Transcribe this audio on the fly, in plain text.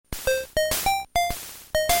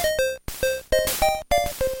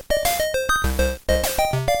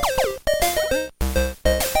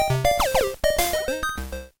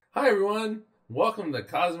welcome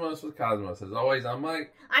to Cosmos with Cosmos. As always, I'm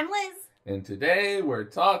Mike. I'm Liz. And today we're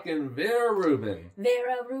talking Vera Rubin.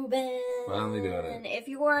 Vera Rubin. Finally doing it. If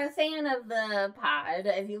you are a fan of the pod,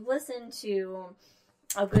 if you've listened to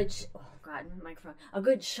a good, a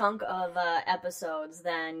good chunk of episodes,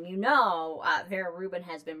 then you know Vera Rubin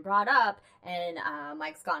has been brought up, and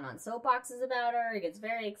Mike's gone on soapboxes about her. He gets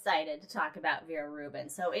very excited to talk about Vera Rubin.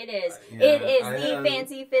 So it is the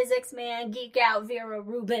Fancy Physics Man Geek Out Vera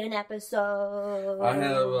Rubin episode. I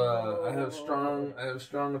have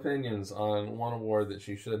strong opinions on one award that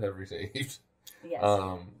she should have received.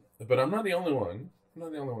 Yes. But I'm not the only one.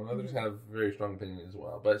 Others have very strong opinions as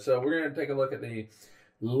well. But so we're going to take a look at the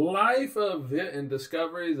life of and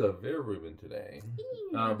discoveries of Vera Rubin today.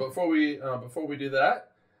 Before we do that,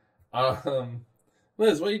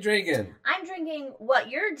 Liz, what are you drinking? I'm drinking what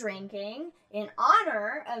you're drinking in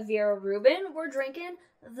honor of Vera Rubin. We're drinking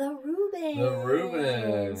the Rubin. The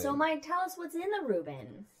Rubin. So, Mike, tell us what's in the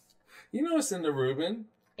Rubin. You know what's in the Rubin?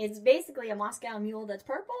 It's basically a Moscow Mule that's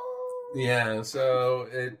purple. Yeah, so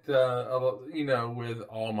it, with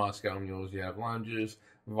all Moscow Mules, you have lime juice,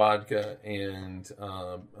 vodka, and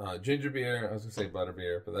ginger beer. I was going to say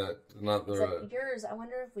butterbeer, but that's not the... So yours, I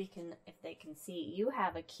wonder if they can see. You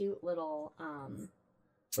have a cute little...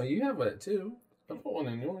 Well, you have it too. I put one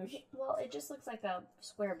in yours. Well, it just looks like a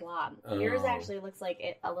square blob. Yours actually looks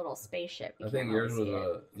like a little spaceship. I think yours was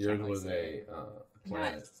a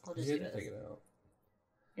planet. I'll just take it out.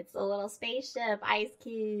 It's a little spaceship ice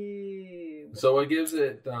cube. So it gives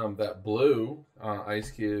it that blue ice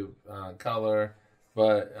cube color,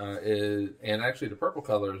 but and actually the purple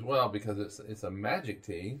color as well, because it's a magic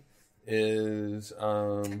tea. Is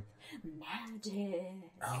magic.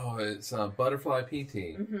 Oh, it's butterfly pea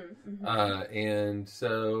tea. Mm-hmm. And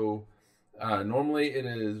so normally it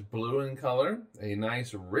is blue in color, a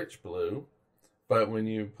nice rich blue. But when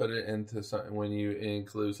you put it into when you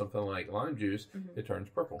include something like lime juice, it turns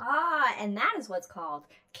purple. Ah, and that is what's called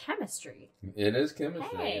chemistry. It is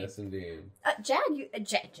chemistry, hey. Yes, indeed. Jack, you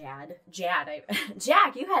had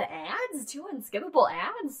ads? 2 unskippable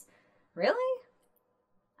ads? Really?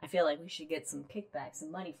 I feel like we should get some kickback,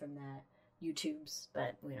 some money from that. YouTube's,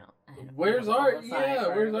 but we don't. Where's art? Yeah,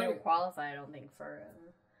 where's art? We don't qualify, I don't think, for.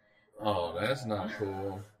 Oh, that's not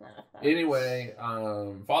cool. Anyway,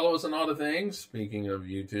 follow us on all the things. Speaking of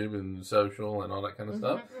YouTube and social and all that kind of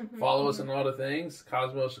stuff, follow us on all the things.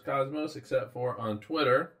 Cosmos to Cosmos, except for on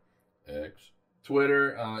Twitter.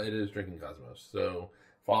 Twitter, it is Drinking Cosmos. So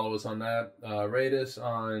follow us on that. Rate us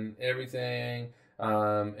on everything.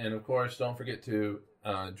 And of course, don't forget to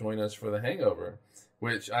join us for the Hangover,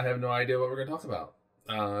 which I have no idea what we're going to talk about.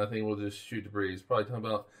 I think we'll just shoot the breeze. Probably talk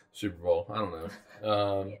about Super Bowl. I don't know.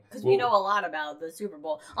 Because we know a lot about the Super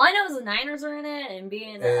Bowl. All I know is the Niners are in it, and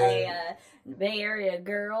being a Bay Area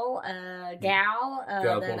gal,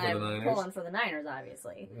 then I'm pulling for the Niners,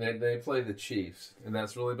 obviously. They play the Chiefs, and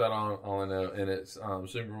that's really about all I know. And it's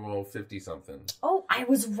Super Bowl 50-something. Oh, I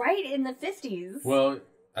was right in the 50s. Well,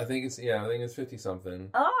 I think it's 50-something.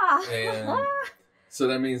 Ah. And so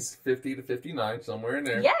that means 50 to 59, somewhere in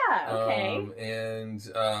there. Yeah, okay.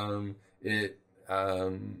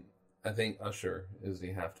 I think Usher is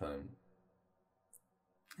the halftime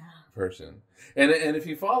person. And if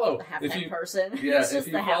you follow... The halftime person? Yeah, it's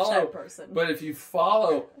just the halftime person. But if you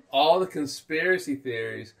follow all the conspiracy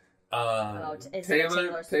theories,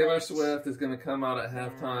 Taylor Swift is going to come out at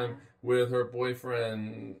halftime with her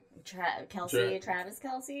boyfriend... Travis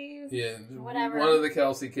Kelce? Yeah, whatever. One of the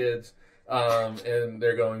Kelce kids. And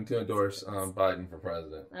they're going to endorse Biden for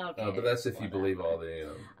president. Okay, but that's if you believe all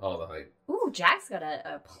the hype. Ooh, Jack's got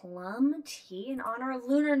a plum tea in honor of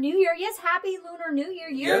Lunar New Year. Yes, happy Lunar New Year.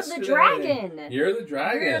 You're the dragon. You're the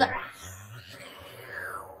dragon.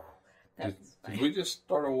 Did we just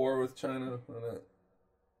start a war with China on that?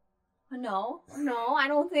 No, I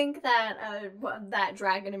don't think that that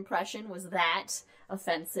dragon impression was that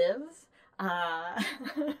offensive.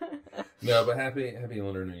 No, but happy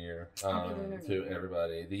Lunar New Year to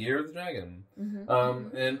everybody. The Year of the Dragon.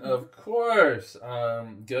 And of course,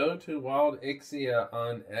 go to Wild Ixia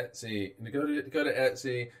on Etsy. Go to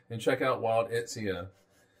Etsy and check out Wild Ixia.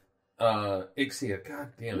 Ixia,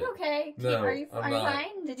 god damn it. You okay? No, are you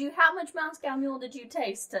fine? How much Moscow Mule did you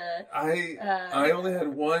taste? I only had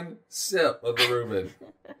one sip of the Reuben.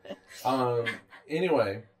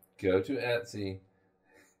 Anyway, go to Etsy.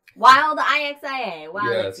 Wild IXIA.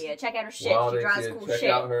 Wild yes. Ixia. Check out her shit. Wild she draws Ixia. cool check shit.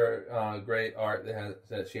 Out her great art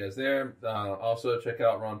that she has there. Also, check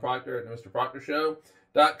out Ron Proctor at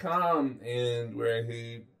MrProctorShow.com, and where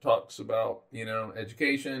he talks about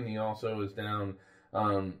education. He also is down.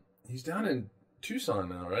 He's down in Tucson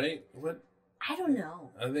now, right? What? I don't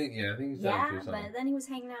know. I think he's done Yeah, Tucson. but then he was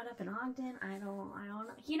hanging out up in Ogden. I don't know.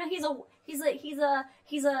 You know, he's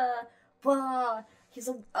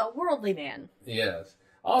a worldly man. Yes.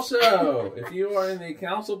 Also, if you are in the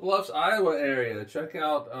Council Bluffs, Iowa area, check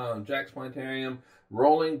out Jack's Planetarium,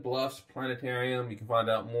 Rolling Bluffs Planetarium. You can find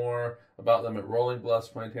out more about them at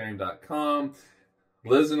rollingbluffsplanetarium.com.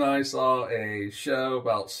 Liz and I saw a show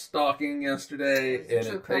about stalking yesterday,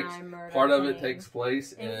 and part of it takes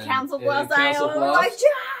place in Council Bluffs, Iowa. We're like,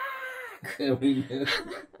 Jack!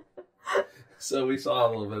 So we saw a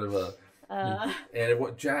little bit of a...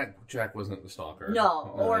 and Jack wasn't the stalker.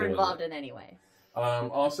 No, or involved in any way.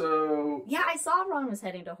 Also... Yeah, I saw Ron was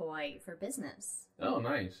heading to Hawaii for business. Oh,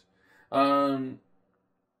 nice.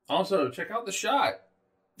 Also, check out The Shot.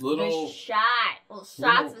 Little shots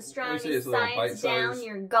of strong science down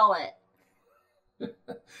your gullet.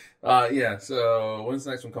 Yeah, so when's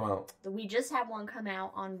the next one come out? We just had one come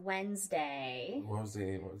out on Wednesday. What was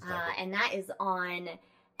the and that is on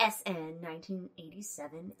SN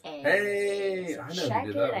 1987A. Hey, I know check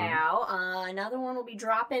you did that it out. Another one will be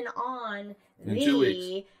dropping on in 2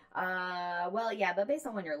 weeks. Well, yeah, but based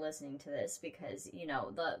on when you're listening to this, because, you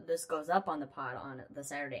know, this goes up on the pod on the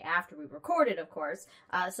Saturday after we record it, of course.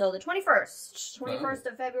 So the 21st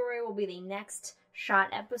of February will be the next Shot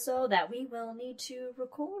episode that we will need to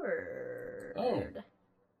record. Oh.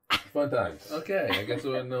 Fun times. Okay, I guess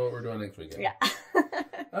we'll know what we're doing next weekend. Yeah.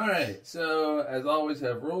 All right, so as always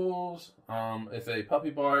have rules. If a puppy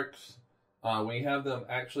barks, we have them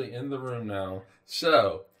actually in the room now.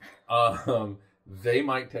 So, they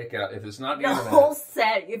might take out, if it's not the internet, whole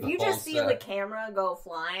set. If you just see the camera go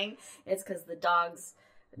flying, it's because the dogs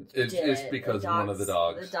It's because one of the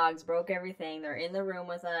dogs. The dogs broke everything. They're in the room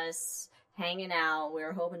with us, hanging out. We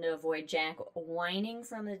were hoping to avoid Jack whining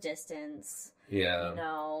from the distance. Yeah. You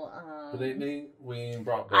know. But we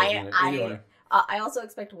brought back anyway. I also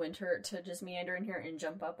expect Winter to just meander in here and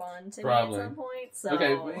jump up on to me at some point. So.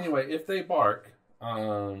 Okay, but anyway, if they bark,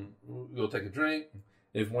 we'll take a drink.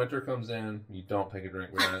 If Winter comes in, you don't take a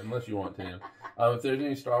drink with that unless you want to. If there's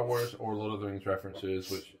any Star Wars or Lord of the Rings references,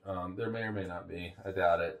 which there may or may not be, I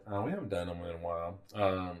doubt it. We haven't done them in a while.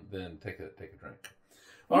 Then take a drink.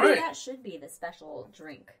 All Maybe right. That should be the special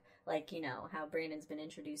drink. Like, you know, how Brandon's been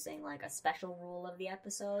introducing, like, a special rule of the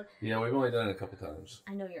episode. Yeah, we've only done it a couple times.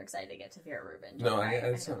 I know you're excited to get to Vera Rubin. No, I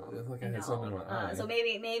had something in my eye. So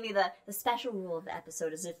maybe the special rule of the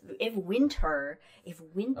episode is if Winter, the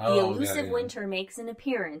elusive Winter makes an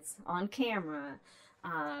appearance on camera,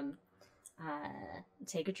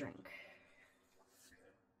 take a drink.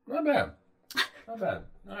 Not bad. All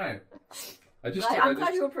right. I'm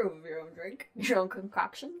glad you approve of your own drink, your own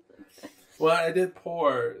concoction. Well, I did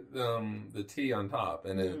pour the tea on top,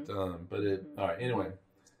 and all right, anyway.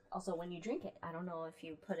 Also, when you drink it, I don't know if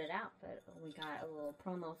you put it out, but we got a little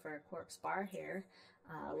promo for Quark's Bar here,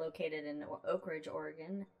 located in Oak Ridge,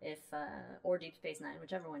 Oregon, or Deep Space Nine,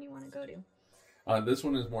 whichever one you want to go to. This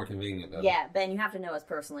one is more convenient, though. Yeah, Ben, you have to know us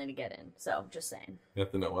personally to get in, so just saying. You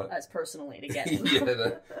have to know what? Us personally to get in. Yeah,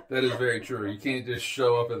 that is very true. You can't just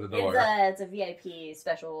show up at the door. It's a VIP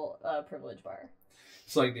special privilege bar.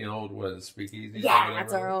 It's like the old, speakeasy? Yeah,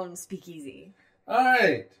 that's our own speakeasy. All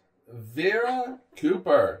right. Vera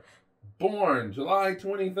Cooper. Born July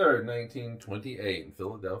 23rd, 1928 in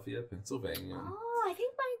Philadelphia, Pennsylvania. Oh, I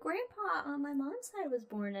think my grandpa on my mom's side was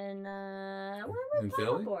born in, when was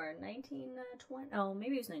Papa born? 1920. Oh,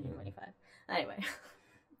 maybe it was 1925. Anyway.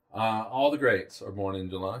 All the greats are born in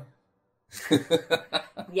July.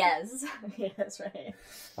 Yes, right.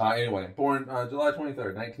 Anyway, born July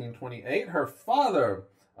 23rd, 1928. Her father,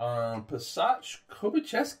 Pasach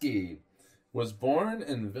Kobacheski, was born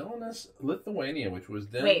in Vilnius, Lithuania, which was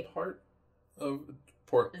then part of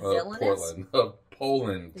Poland.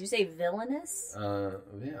 Poland. Did you say villainous?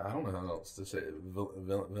 Yeah, I don't know how else to say it.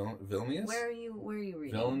 Vilnius? Where are you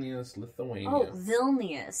reading? Vilnius, Lithuania. Oh,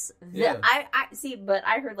 Vilnius. Yeah. I see, but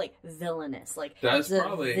I heard like villainous. Like that's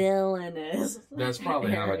probably villainous. That's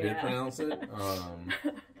probably how I did pronounce it.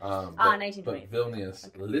 1920. But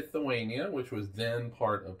Vilnius, Lithuania, which was then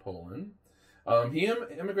part of Poland. He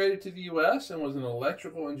immigrated to the U.S. and was an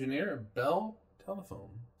electrical engineer at Bell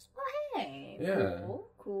Telephone. Oh, hey. Yeah.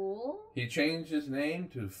 Cool. He changed his name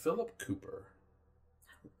to Philip Cooper.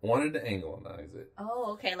 Wanted to Anglicize it.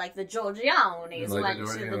 Oh, okay. Like the Giorgionis went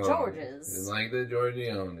to the Georges. Like the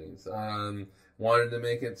Giorgionis. Wanted to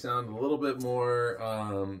make it sound a little bit more,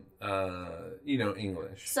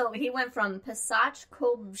 English. So he went from Pasach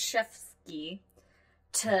Kobshevsky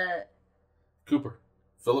to... Cooper.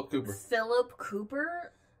 Philip Cooper. Philip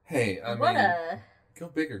Cooper? Hey, what a Go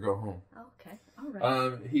big or go home. Okay, all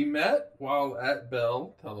right. He met, while at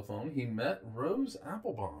Bell Telephone, he met Rose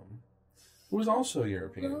Applebaum, who was also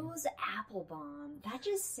European. Rose Applebaum. That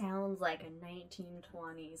just sounds like a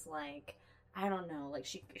 1920s, like, I don't know, like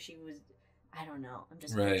she was, I don't know. I'm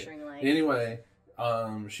just picturing like... Anyway,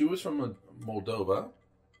 she was from Moldova,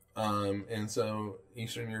 and so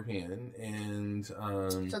Eastern European, and...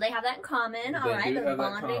 so they have that in common, all right? They're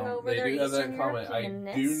bonding over their Eastern Europeanness.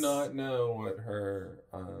 I do not know what her...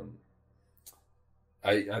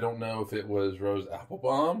 I don't know if it was Rose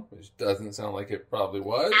Applebaum, which doesn't sound like it probably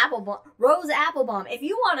was. Rose Applebaum. If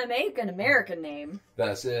you want to make an American name,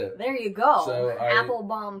 that's it. There you go. So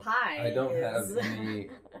Applebaum pie. I don't have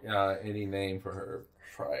any name for her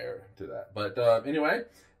prior to that. But anyway,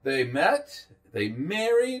 they met, they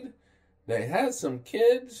married, they had some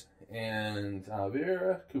kids, and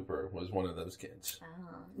Vera Cooper was one of those kids.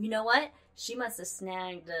 Oh. You know what? She must have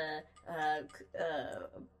snagged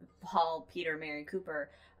Paul, Peter, Mary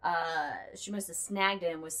Cooper. She must have snagged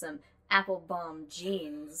him with some Applebaum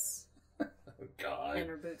jeans. God. And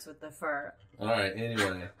her boots with the fur. All right,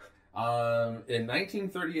 anyway. In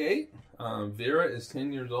 1938, Vera is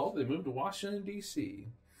 10 years old. They moved to Washington, D.C.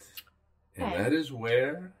 And that is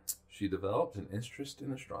where she developed an interest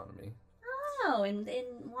in astronomy. Oh, in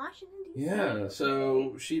Washington, D.C.? Yeah,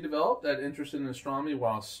 so she developed that interest in astronomy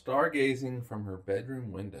while stargazing from her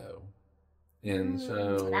bedroom window. And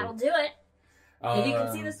so... That'll do it. If you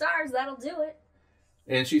can see the stars, that'll do it.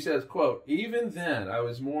 And she says, quote, "Even then, I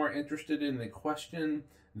was more interested in the question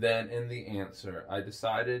than in the answer. I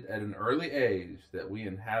decided at an early age that we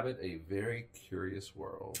inhabit a very curious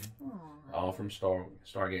world." Aww. All from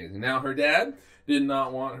stargazing. Now, her dad did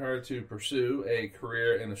not want her to pursue a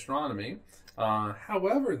career in astronomy.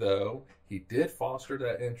 However, though, he did foster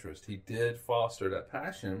that interest. He did foster that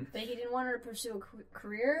passion. But he didn't want her to pursue a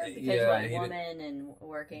career because, like, woman and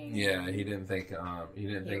working. Yeah, he didn't think. He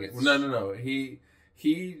didn't think it. No.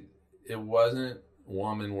 It wasn't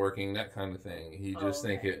woman working, that kind of thing. He just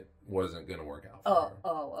think it wasn't going to work out for her.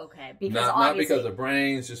 Oh, okay. Because not because of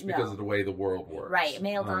brains, just because of the way the world works. Right,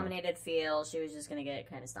 male-dominated field. She was just going to get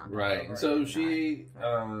kind of stomped right, and so he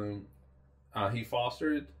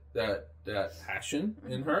fostered that passion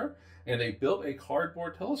in her, and they built a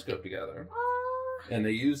cardboard telescope together, and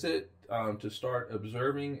they used it to start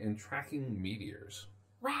observing and tracking meteors.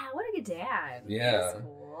 Wow, what a good dad! Yeah, that's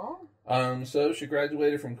cool. So she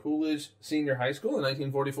graduated from Coolidge Senior High School in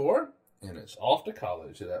 1944, and it's off to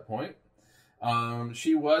college at that point.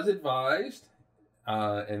 She was advised,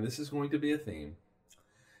 and this is going to be a theme.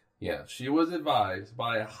 Yeah, she was advised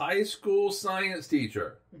by a high school science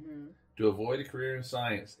teacher to avoid a career in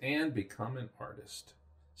science and become an artist.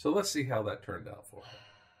 So let's see how that turned out for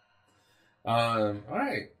her. All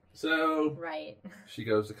right. So she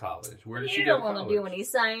goes to college. Where does she go to college? You don't want to do any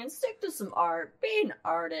science. Stick to some art. Be an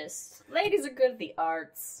artist. Ladies are good at the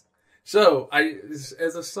arts. So, as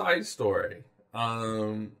a side story,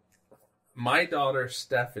 my daughter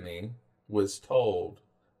Stephanie was told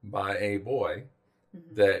by a boy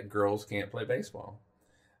that girls can't play baseball.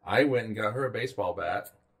 I went and got her a baseball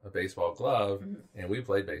bat, a baseball glove, and we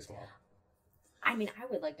played baseball. I mean, I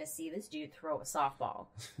would like to see this dude throw a softball.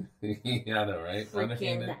 Yeah, I know, right?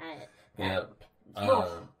 Freaking that. Yeah.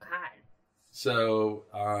 God. So,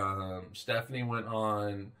 Stephanie went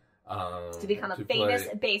on to become a famous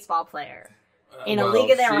baseball player in a league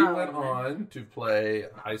of their own. She went on to play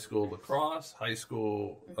high school lacrosse, high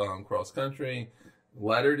school cross country,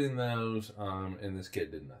 lettered in those, and this kid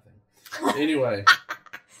did nothing. Anyway.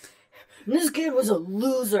 This kid was a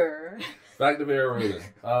loser. Back to Vera Rubin.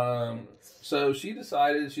 So she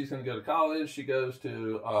decided she's going to go to college. She goes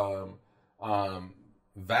to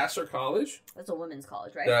Vassar College. That's a women's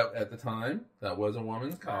college, right? At the time, that was a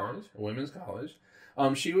women's college.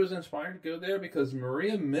 She was inspired to go there because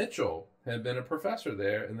Maria Mitchell had been a professor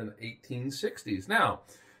there in the 1860s. Now,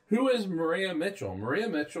 who is Maria Mitchell? Maria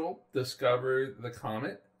Mitchell discovered the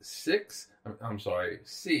comet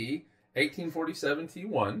C-1847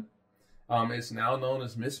 T1. It's now known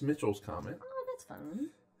as Miss Mitchell's Comet. Oh, that's fun.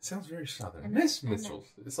 It sounds very southern. Miss Mitchell's.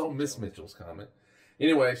 It's all Miss Mitchell's Comet.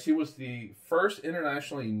 Anyway, she was the first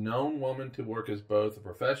internationally known woman to work as both a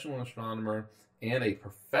professional astronomer and a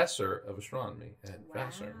professor of astronomy at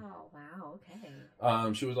Vassar. Wow,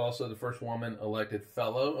 okay. She was also the first woman elected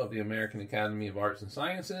fellow of the American Academy of Arts and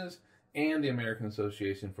Sciences and the American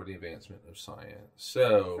Association for the Advancement of Science.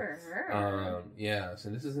 So, for her. Yes,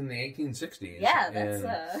 and this is in the 1860s. Yeah, that's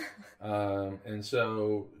and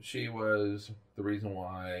so she was the reason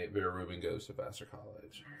why Vera Rubin goes to Vassar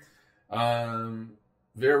College.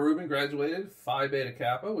 Vera Rubin graduated Phi Beta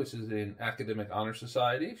Kappa, which is an academic honor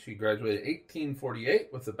society. She graduated 1848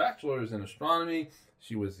 with a bachelor's in astronomy.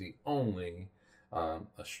 She was the only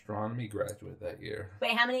astronomy graduate that year.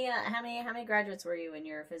 Wait, how many graduates were you in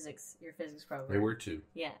your physics program? There were 2.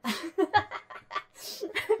 Yeah.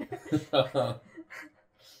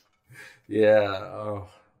 Yeah.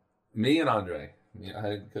 Me and Andre. Yeah,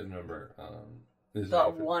 I couldn't remember.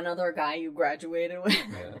 The one other guy you graduated with.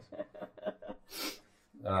 Yes.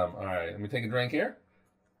 All right, let me take a drink here.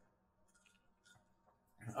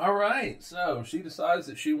 All right, so she decides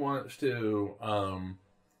that she wants to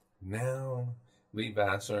now leave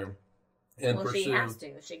Vassar and pursue. She has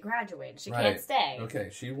to. She graduated. She can't stay. Okay,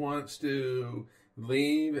 she wants to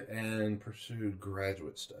leave and pursue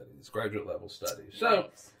graduate level studies. So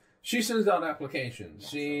she sends out applications.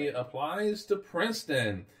 Yes, she applies to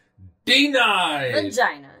Princeton. Denied.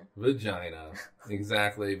 Vagina.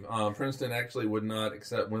 Exactly. Princeton actually would not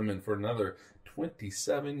accept women for another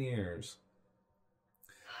 27 years.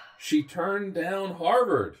 She turned down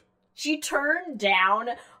Harvard. She turned down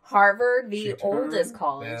Harvard, the oldest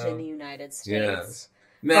college in the United States. Yes.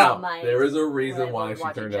 Now, there is a reason why she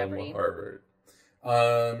turned down Harvard.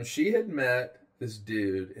 She had met this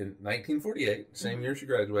dude in 1948, same year she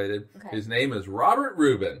graduated. Okay. His name is Robert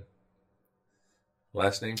Rubin.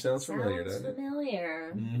 Last name sounds familiar, doesn't it?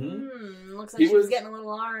 Familiar. Mm-hmm. Looks like she was getting a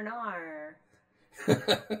little R&R.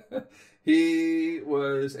 He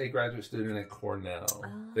was a graduate student at Cornell. Oh.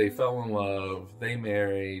 They fell in love, they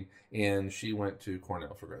married, and she went to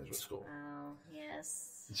Cornell for graduate school. Oh,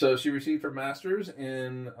 yes. So she received her master's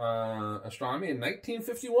in astronomy in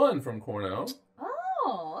 1951 from Cornell.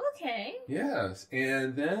 Oh, okay. Yes,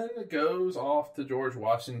 and then goes off to George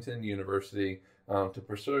Washington University to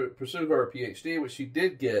pursue her PhD, which she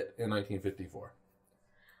did get in 1954.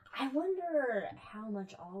 I wonder how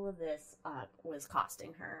much all of this was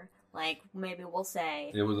costing her. Like, maybe we'll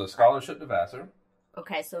say... It was a scholarship to Vassar.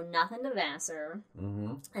 Okay, so nothing to Vassar.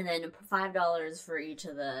 Mm-hmm. And then $5 for each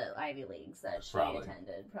of the Ivy Leagues that she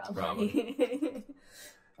attended, probably.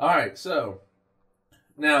 All right, so...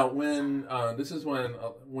 Now, when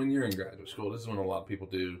you're in graduate school, this is when a lot of people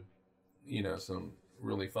do, some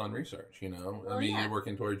really fun research, Well, I mean, you're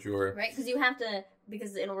working towards your... Right, because you have to...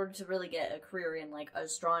 Because in order to really get a career in, like,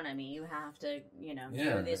 astronomy, you have to,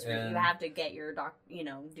 do this... You have to get your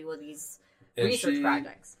do all these research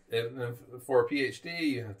projects. And for a PhD,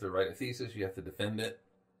 you have to write a thesis, you have to defend it.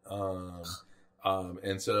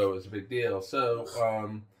 And so it's a big deal. So...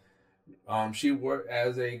 she worked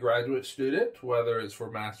as a graduate student, whether it's for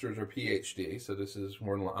master's or PhD. So this is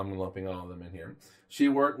I'm lumping all of them in here. She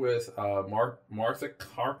worked with Martha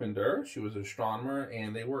Carpenter. She was an astronomer,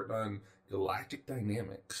 and they worked on galactic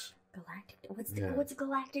dynamics. What's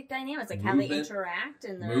galactic dynamics? Like movement, how they interact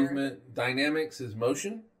and their movement. Dynamics is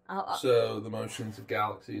motion. So the motions of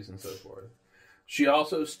galaxies and so forth. She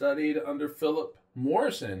also studied under Philip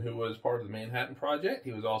Morrison, who was part of the Manhattan Project.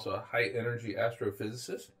 He was also a high energy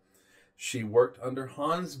astrophysicist. She worked under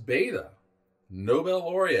Hans Bethe, Nobel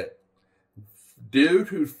laureate, dude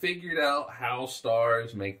who figured out how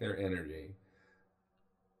stars make their energy.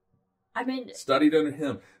 I mean... Studied under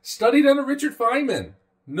him. Studied under Richard Feynman,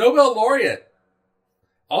 Nobel laureate.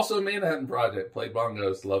 Also Manhattan Project, played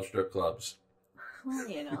bongos, loved strip clubs. Well,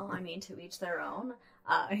 to each their own.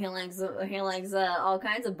 He likes all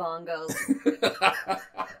kinds of bongos.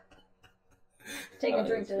 Take a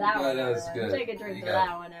drink to that one. Take a drink to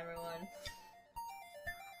that one, everyone.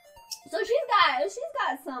 So she's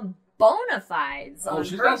got some bona fides on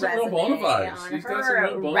her got some resume, real bona fides. On she's her got some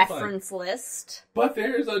real bona reference fides. List. But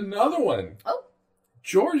there's another one. Oh.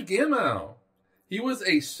 George Gamow. He was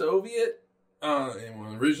a Soviet,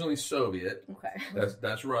 originally Soviet. Okay.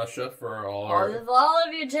 That's Russia for all all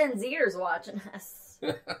of you Gen Zers watching us.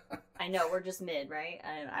 I know, we're just mid, right?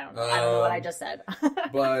 I don't know what I just said.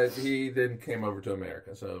 But he then came over to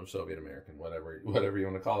America, so Soviet American, whatever you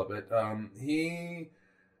want to call it. But he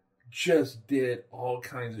just did all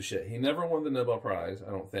kinds of shit. He never won the Nobel Prize, I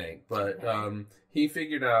don't think. But he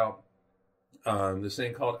figured out this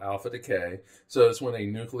thing called alpha decay. So it's when a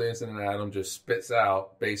nucleus in an atom just spits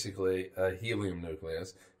out, basically, a helium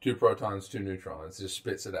nucleus. 2 protons, 2 neutrons. Just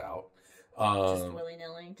spits it out. Just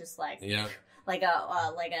willy-nilly? Just like... Yeah. Like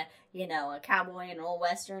a cowboy in an old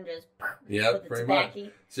western, just pretty much.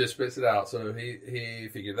 Just spits it out. So he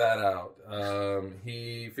figured that out.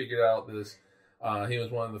 He figured out this. He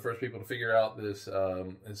was one of the first people to figure out this.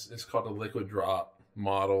 It's called the liquid drop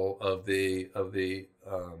model of the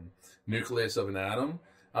nucleus of an atom.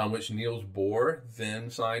 which Niels Bohr then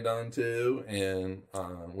signed on to and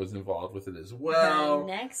was involved with it as well.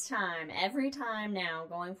 Next time, every time now,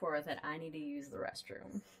 going forward, that I need to use the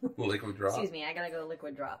restroom. Liquid drop. Excuse me, I gotta go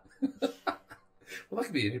liquid drop. Well, that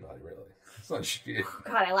could be anybody, really. It's not shit.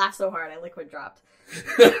 God, I laughed so hard, I liquid dropped.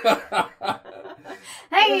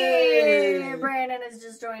 Hey! Brandon has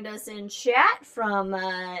just joined us in chat from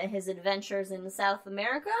his adventures in South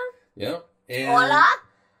America. Yep. And, Hola!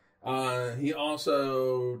 He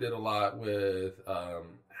also did a lot with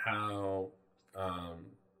how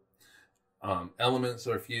elements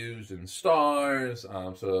are fused in stars.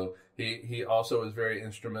 So he also is very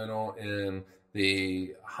instrumental in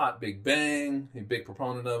the hot Big Bang. He's a big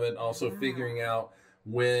proponent of it. Also figuring out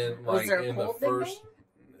when, like, in the first...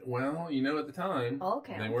 Well, at the time,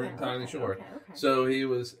 they weren't entirely sure. Okay. So he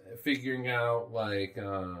was figuring out, like,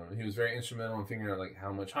 he was very instrumental in figuring out, like,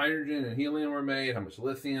 how much hydrogen and helium were made, how much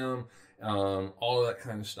lithium, all of that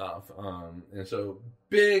kind of stuff. And so,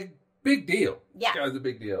 big deal. Yeah. This guy's a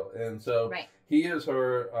big deal. And so, he is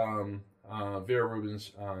her, Vera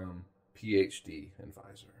Rubin's PhD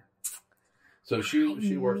advisor. So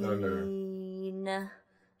she worked under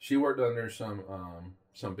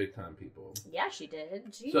some big time people. Yeah, she did.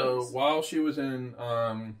 Jeez. So while she was in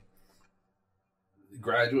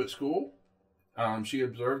graduate school, she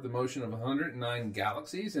observed the motion of 109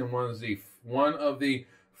 galaxies and was one of the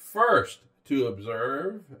first to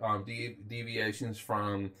observe deviations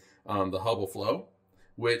from the Hubble flow,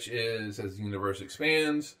 which is as the universe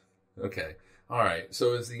expands. Okay, all right.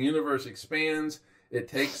 So as the universe expands, it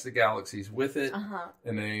takes the galaxies with it,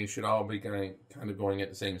 and they should all be kind of going at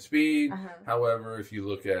the same speed. However, if you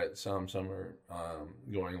look at some are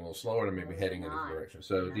going a little slower and maybe heading in a different direction.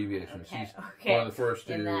 So deviation. She's one of the first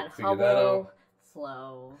to figure that out.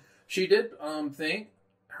 Flow. She did think,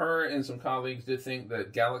 her and some colleagues did think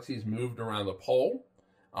that galaxies moved around the pole,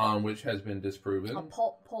 which has been disproven. A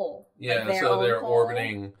pole? Yeah, like so they're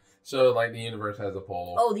orbiting. So, like, the universe has a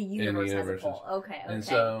pole. Oh, the universe has a pole. Okay. And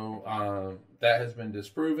so, that has been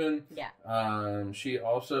disproven. Yeah. She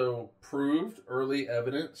also proved early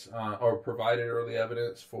evidence, or provided early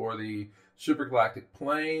evidence for the supergalactic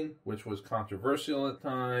plane, which was controversial at the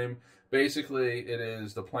time. Basically, it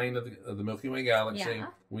is the plane of the Milky Way galaxy. Yeah.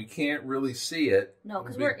 We can't really see it. No,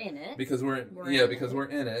 because we're in it. Because we're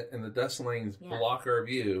in it, and the dust lanes block our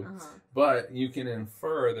view. But you can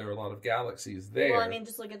infer there are a lot of galaxies there. Well, I mean,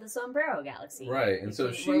 just look at the Sombrero Galaxy. Right, and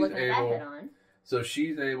so she's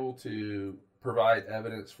able to provide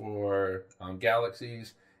evidence for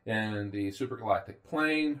galaxies and the supergalactic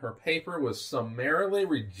plane. Her paper was summarily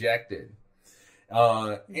rejected.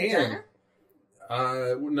 No,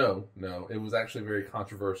 it was actually a very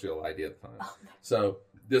controversial idea at the time. Oh. So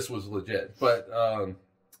this was legit. But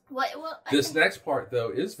this next part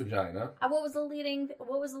though is vagina. What was the leading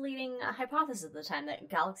hypothesis at the time, that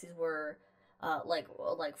galaxies were like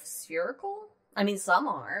spherical? I mean, some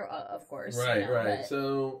are, of course. Right, right. But...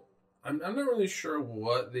 So I'm not really sure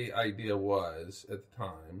what the idea was at the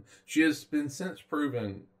time. She has been since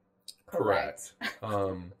proven correct.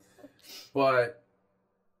 But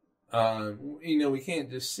we can't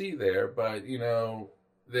just see there, but,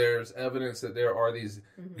 there's evidence that there are these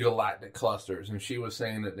galactic clusters, and she was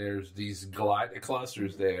saying that there's these galactic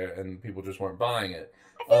clusters there, and people just weren't buying it.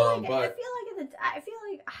 I feel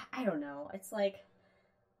like I don't know. It's like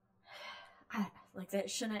that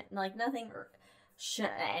shouldn't, like, nothing.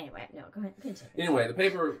 Anyway, no, go ahead. Continue. Anyway, the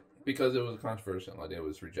paper, because it was a controversial idea,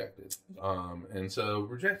 was rejected. And so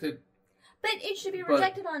rejected. But it should be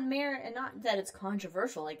rejected on merit, and not that it's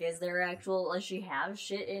controversial. Like, is there does she have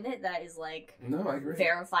shit in it that is, like, no, I agree.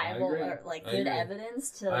 Verifiable or, like, good evidence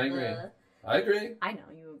to I agree. I know,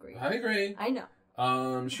 you agree. I agree. I know.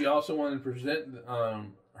 She also wanted to present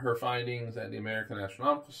her findings at the American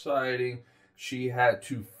Astronomical Society. She had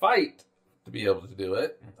to fight to be able to do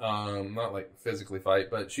it. Not, like, physically fight,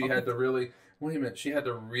 but she had to really... Wait a minute. She had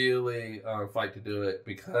to really fight to do it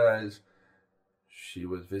because... she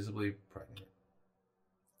was visibly pregnant.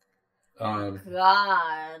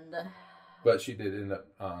 God. But she did end up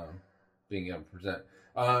being able to present.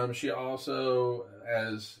 She also,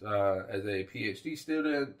 as a PhD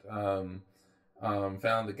student, found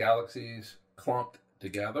the galaxies clumped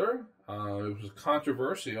together. It was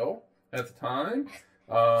controversial at the time.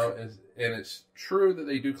 And it's true that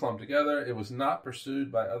they do clump together. It was not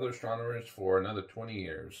pursued by other astronomers for another 20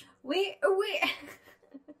 years. We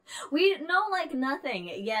know, like, nothing,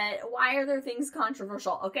 yet why are there things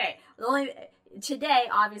controversial? Okay, today,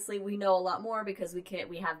 obviously, we know a lot more because we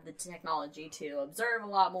have the technology to observe a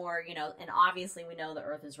lot more, you know, and obviously we know the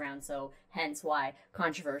Earth is round, so hence why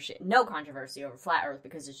no controversy over flat Earth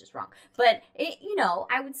because it's just wrong. But, you know,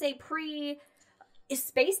 I would say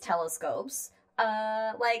pre-space telescopes,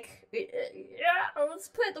 let's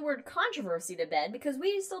put the word controversy to bed because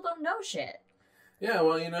we still don't know shit. Yeah,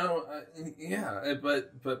 well, you know,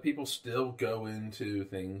 but people still go into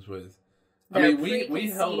things with. I mean,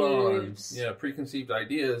 we held on, preconceived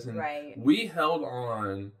ideas, and we held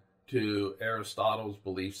on to Aristotle's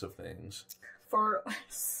beliefs of things for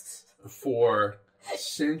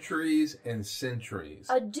centuries and centuries.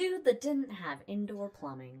 A dude that didn't have indoor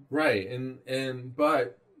plumbing, right?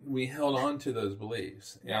 But we held on to those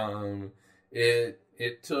beliefs.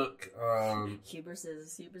 It took hubris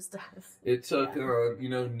stuff. It took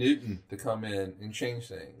Newton to come in and change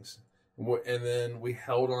things, and then we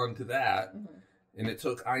held on to that, and it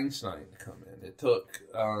took Einstein to come in. It took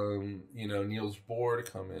Niels Bohr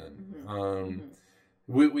to come in.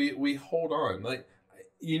 We hold on, like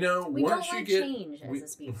we once don't you get change as a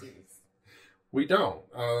species. We don't,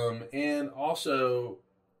 and also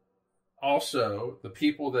the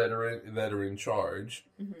people that are in charge,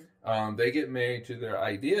 they get married to their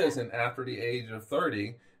ideas, and after the age of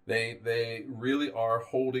 30, they really are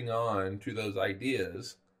holding on to those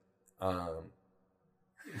ideas,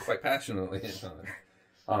 quite passionately at times.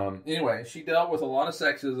 Anyway, she dealt with a lot of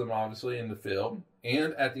sexism, obviously, in the field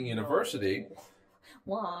and at the university.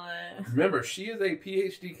 Why? Remember, she is a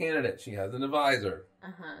PhD candidate. She has an advisor.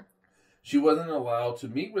 She wasn't allowed to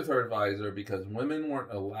meet with her advisor because women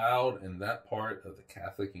weren't allowed in that part of the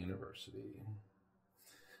Catholic university.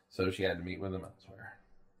 So she had to meet with them elsewhere.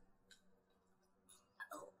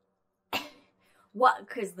 What?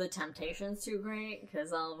 Because the temptation's too great?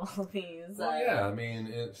 Because all these... I mean,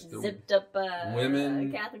 it's the zipped up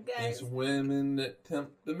women, Catholic guys. It's women that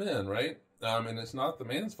tempt the men, right? And it's not the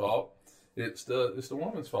man's fault. It's the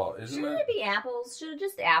woman's fault, isn't it? Shouldn't it be apples? Should it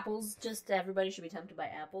just apples? Just everybody should be tempted by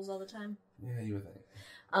apples all the time? Yeah, you would think.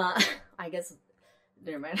 I guess.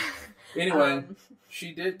 Never mind. Anyway,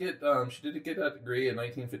 she did get that degree in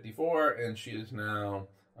 1954, and she is now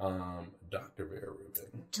Dr. Vera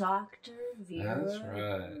Rubin. Dr.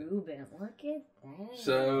 Vera Rubin. Look at that.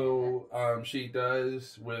 So she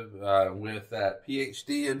does with that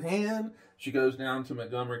PhD in hand. She goes down to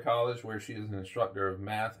Montgomery College, where she is an instructor of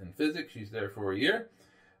math and physics. She's there for a year.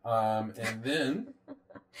 And then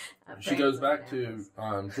she goes back to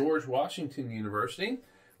George Washington University,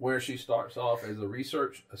 where she starts off as a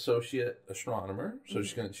research associate astronomer. So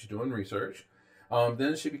she's doing research.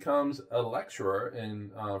 Then she becomes a lecturer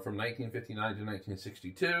from 1959 to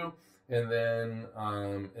 1962, and then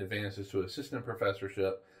advances to assistant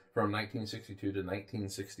professorship from 1962 to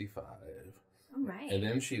 1965. All right. And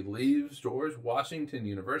then she leaves George Washington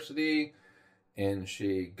University, and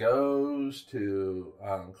she goes to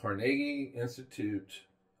Carnegie Institute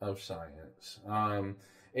of Science,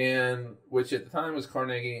 and which at the time was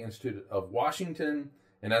Carnegie Institute of Washington,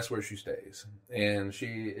 and that's where she stays. And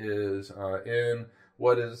she is in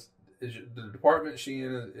what is the department she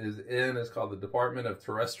is called the Department of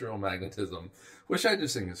Terrestrial Magnetism, which I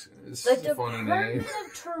just think is a funny name. The Department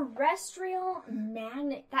of Terrestrial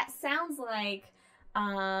Magnet. That sounds like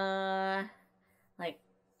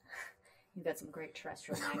you've got some great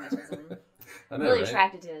terrestrial magnetism. I know, I'm really right?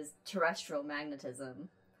 attracted to his terrestrial magnetism.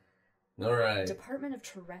 All right. Department of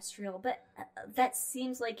Terrestrial, but that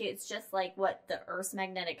seems like it's just like what the Earth's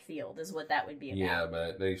magnetic field is what that would be about. Yeah,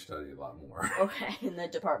 but they study a lot more. Okay, in the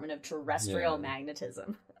Department of Terrestrial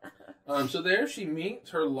Magnetism. So there she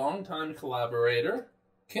meets her longtime collaborator,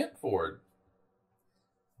 Kent Ford.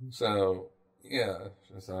 So, yeah.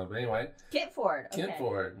 But anyway. Kent Ford. Okay. Kent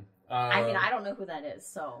Ford. I mean, I don't know who that is,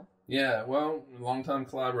 so. Yeah, well, longtime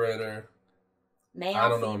collaborator. Male, I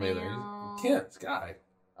don't female. know him either. Kent, guy.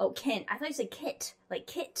 Oh, Kent. I thought you said Kit. Like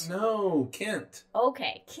Kit. No, Kent.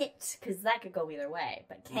 Okay, Kit, because that could go either way.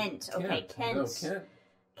 But Kent. Okay, Kent. No, Kent.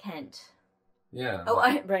 Kent. Yeah.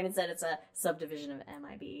 Oh, Brandon said it's a subdivision of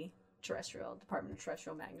MIB, Department of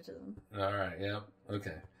Terrestrial Magnetism. All right, yeah,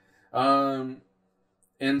 okay.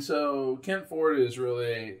 And so Kent Ford is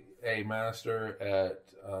really a master at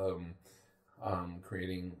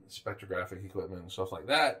creating spectrographic equipment and stuff like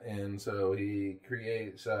that. And so he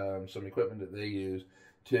creates some equipment that they use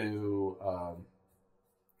to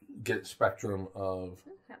get spectrum of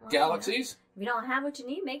galaxies. If you don't have what you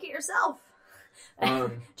need, make it yourself.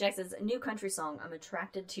 Jack says, new country song, I'm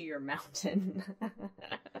attracted to your mountain.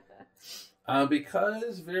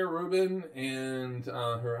 Because Vera Rubin and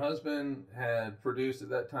her husband had produced at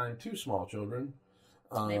that time 2 small children.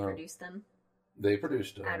 They produced them? They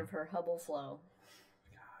produced them. Out of her Hubble flow.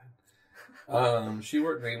 God. She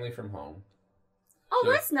worked mainly from home. Oh,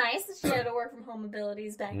 so, that's nice that she had to work from home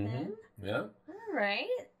abilities back then. Yeah. All right.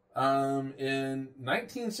 In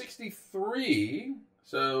 1963,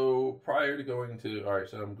 so prior to going to... All right,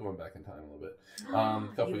 so I'm going back in time a little bit. A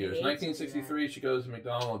couple of years. 1963, she goes to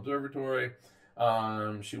McDonald Observatory.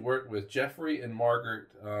 She worked with Jeffrey and Margaret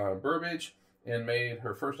Burbage and made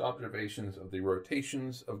her first observations of the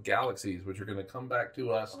rotations of galaxies, which are going to come back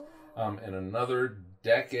to us in another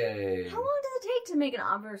decade. How long does it take to make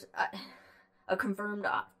a confirmed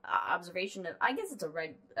observation of? I guess it's a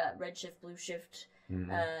redshift, blue shift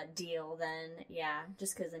deal. Then, yeah,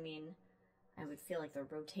 just because I would feel like the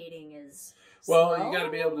rotating is slow. Well, you got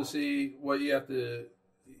to be able to see what you have to.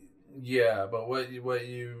 Yeah, but what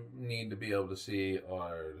you need to be able to see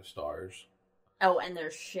are the stars. Oh, and their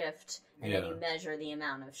shift, and then you measure the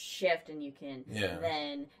amount of shift, and you can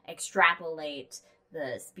then extrapolate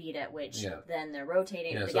the speed at which then they're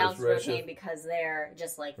rotating. The galaxies rotating because they're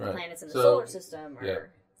just like the planets in the solar system.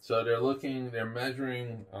 So they're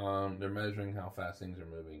measuring how fast things are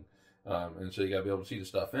moving, and so you got to be able to see the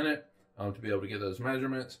stuff in it to be able to get those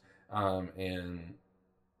measurements, and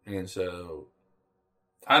so.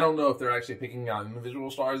 I don't know if they're actually picking out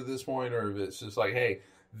individual stars at this point, or if it's just like, hey,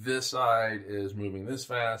 this side is moving this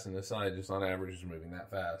fast, and this side just on average is moving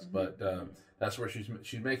that fast. But that's where she's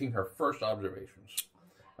making her first observations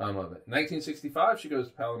of it. 1965, she goes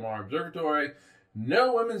to Palomar Observatory.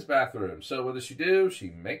 No women's bathroom. So what does she do?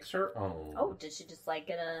 She makes her own. Oh, did she just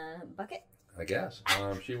get a bucket? I guess.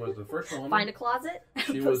 She was the first woman. Find a closet?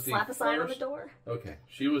 Slap a sign on the door? Okay.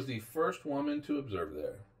 She was the first woman to observe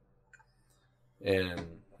there. And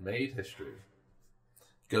made history.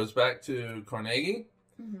 Goes back to Carnegie,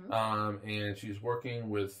 and she's working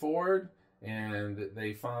with Ford, and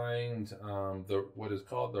they find what is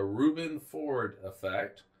called the Rubin-Ford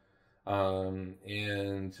effect, so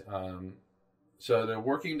they're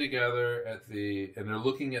working together and they're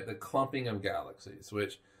looking at the clumping of galaxies,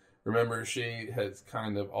 which remember she has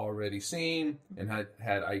kind of already seen and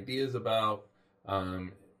had ideas about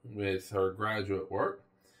with her graduate work.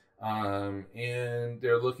 And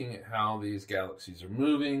they're looking at how these galaxies are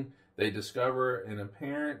moving. They discover an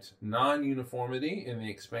apparent non-uniformity in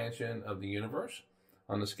the expansion of the universe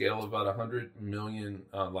on the scale of about 100 million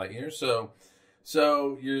light years. So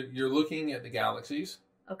you're looking at the galaxies.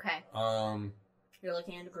 Okay. You're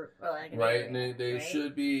looking at a group, right? And they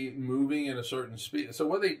should be moving at a certain speed. So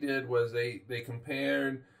what they did was they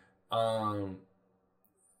compared,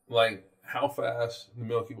 like how fast the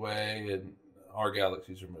Milky Way and our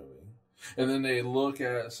galaxies are moving. And then they look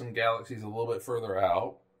at some galaxies a little bit further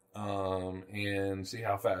out and see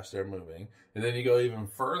how fast they're moving. And then you go even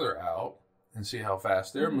further out and see how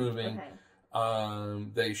fast they're moving. Okay.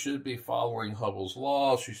 They should be following Hubble's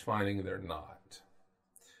law. She's finding they're not.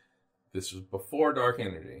 This was before dark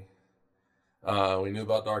energy. We knew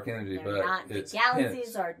about dark energy, the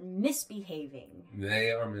galaxies are misbehaving.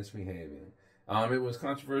 They are misbehaving. It was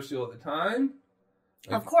controversial at the time.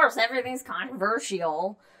 Of course, everything's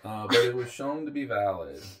controversial. But it was shown to be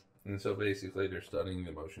valid. And so basically they're studying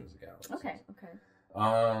the motions of galaxies. Okay.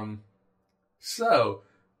 So,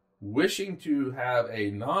 wishing to have a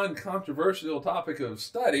non-controversial topic of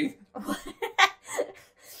study.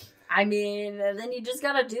 I mean, then you just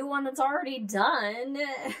gotta do one that's already done.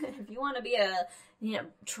 If you want to be a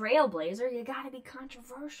trailblazer, you gotta be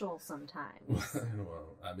controversial sometimes.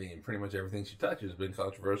 Well, I mean, pretty much everything she touches has been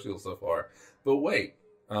controversial so far. But wait,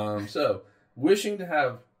 so wishing to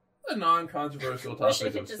have a non-controversial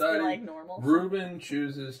topic of study, Rubin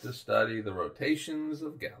chooses to study the rotations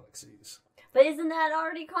of galaxies. But isn't that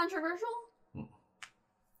already controversial?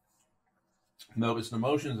 No, it's the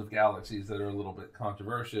motions of galaxies that are a little bit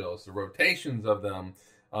controversial. It's the rotations of them.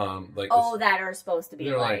 That are supposed to be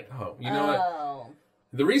what?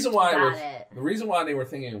 The reason why they were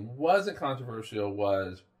thinking it wasn't controversial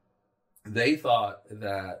was they thought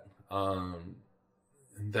that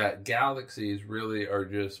that galaxies really are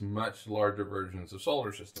just much larger versions of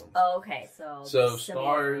solar systems. Oh, okay. So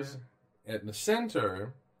stars at the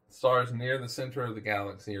center, stars near the center of the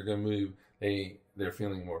galaxy are going to move. They're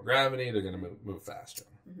feeling more gravity. They're going to move faster.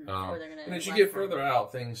 Mm-hmm. And as you get further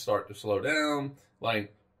out, things start to slow down.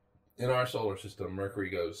 Like in our solar system, Mercury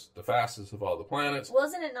goes the fastest of all the planets.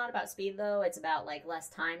 Wasn't it not about speed though? It's about less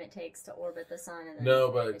time it takes to orbit the sun, and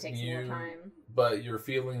then it takes more time. But you're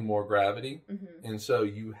feeling more gravity, and so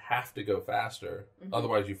you have to go faster.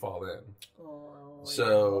 Otherwise, you fall in.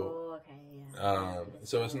 So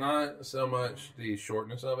it's not so much the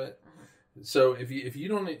shortness of it, So if you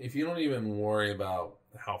don't even worry about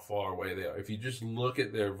how far away they are, if you just look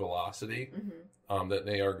at their velocity that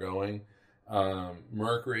they are going,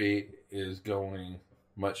 Mercury is going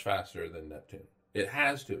much faster than Neptune. It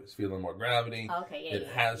has to. It's feeling more gravity. Okay, yeah, it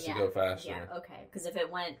has to go faster. Yeah, okay. Because if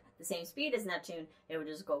it went the same speed as Neptune, it would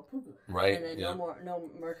just go poof. Right. And then no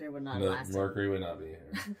Mercury would not last. Mercury would not be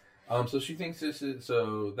here. So she thinks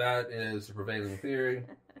that is the prevailing theory,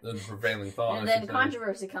 the prevailing thought. And then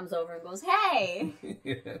controversy comes over and goes, hey!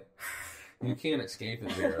 Yeah. You can't escape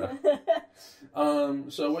it, Vera.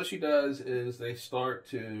 So what she does is they start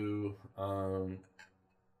to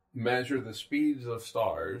measure the speeds of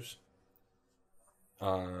stars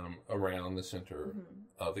around the center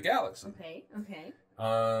of the galaxy. Okay.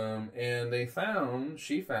 And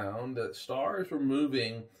she found that stars were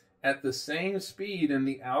moving at the same speed in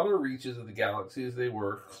the outer reaches of the galaxy as they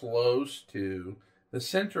were close to the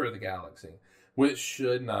center of the galaxy, which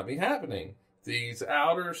should not be happening. These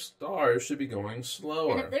outer stars should be going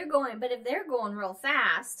slower. And if they're going real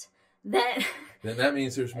fast, then that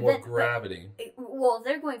means there's more gravity. Well, if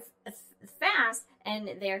they're going fast and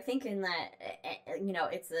they're thinking that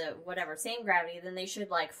it's the same gravity, then they should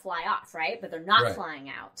fly off, right? But they're not flying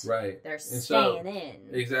out. Right. They're staying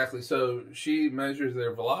in. Exactly. So she measures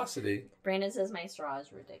their velocity. Brandon says my straw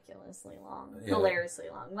is ridiculously long. Yeah. Hilariously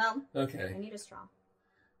long. Well, okay. I need a straw.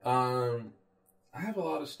 I have a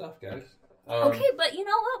lot of stuff, guys. Okay, but you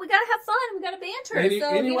know what? We gotta have fun. We gotta banter.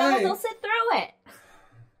 So they'll sit through it.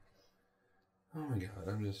 Oh my God!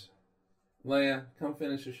 Leia, come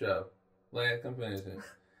finish the show. Leia, come finish it.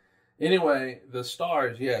 Anyway, the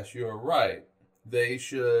stars. Yes, you're right. They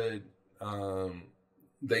should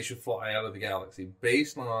fly out of the galaxy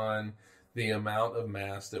based on the amount of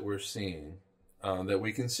mass that we're seeing, that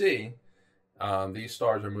we can see. These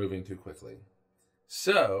stars are moving too quickly.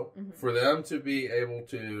 So, for them to be able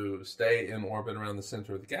to stay in orbit around the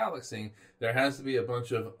center of the galaxy, there has to be a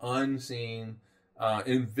bunch of unseen,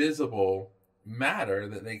 invisible matter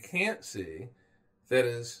that they can't see that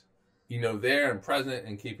is, there and present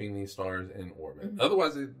and keeping these stars in orbit.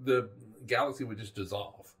 Otherwise, the galaxy would just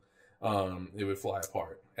dissolve. It would fly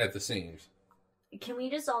apart at the seams. Can we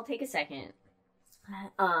just all take a second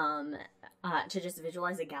to just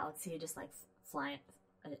visualize a galaxy just flying, flying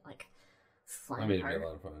apart. It'd be a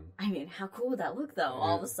lot of fun. I mean, how cool would that look, though? Yeah.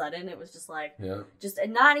 All of a sudden, it was just just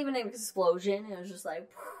not even an explosion. It was just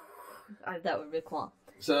that would be cool.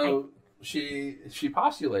 So she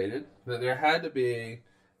postulated that there had to be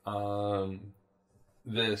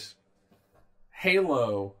this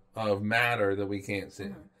halo of matter that we can't see.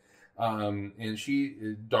 And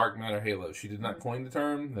dark matter halo. She did not coin the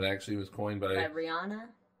term. That actually was coined by Rihanna.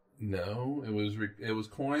 No, it was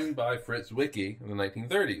coined by Fritz Zwicky in the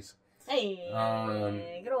 1930s. Hey,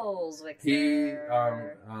 good old Zwicky.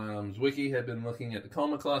 Zwicky had been looking at the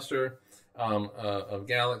Coma cluster of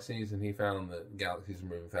galaxies, and he found that galaxies are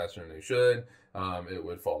moving faster than they should. It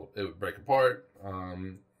would break apart.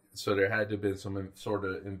 So there had to be some sort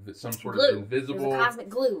of invisible. It was a cosmic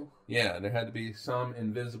glue. Yeah, there had to be some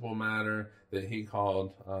invisible matter that he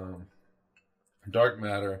called dark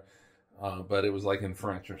matter, but it was in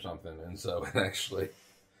French or something, and so it actually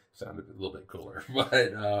sounded a little bit cooler.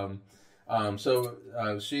 But so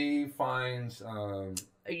she finds her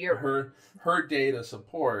data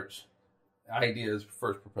supports ideas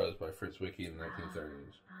first proposed by Fritz Zwicky in the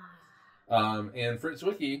 1930s. And Fritz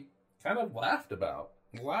Zwicky kind of laughed at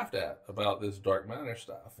about this dark matter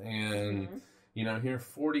stuff. And, here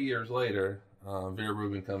 40 years later, Vera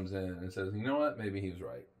Rubin comes in and says, you know what, maybe he was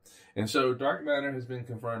right. And so dark matter has been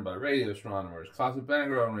confirmed by radio astronomers, cosmic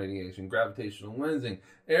background radiation, gravitational lensing.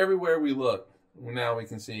 Everywhere we look, now we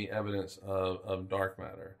can see evidence of dark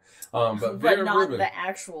matter. But not Rubin, the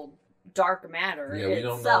actual dark matter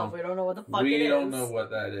itself. We don't know what the fuck it is. We don't know what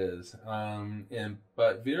that is.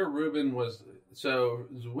 But Vera Rubin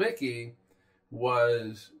Zwicky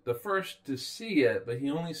was the first to see it, but he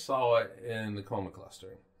only saw it in the Coma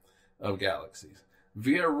cluster of galaxies.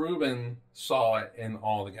 Vera Rubin saw it in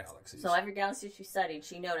all the galaxies. So every galaxy she studied,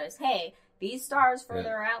 she noticed, hey, these stars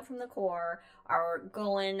further out from the core are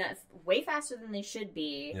going way faster than they should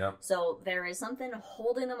be. Yep. So there is something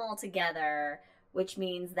holding them all together, which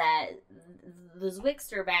means that the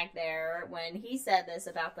Zwickster back there, when he said this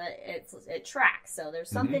about it tracks. So there's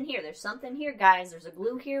something here. There's something here, guys. There's a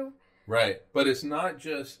glue here. Right, but it's not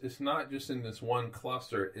just in this one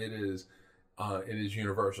cluster. It is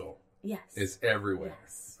universal. Yes, it's everywhere.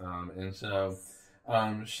 Yes. And so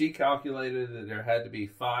she calculated that there had to be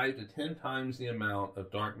 5 to 10 times the amount of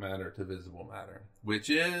dark matter to visible matter, which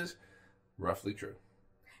is roughly true.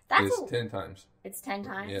 It's 10 times. It's 10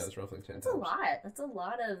 times? Yeah, it's roughly 10 times. That's a lot. That's a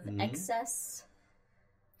lot of excess.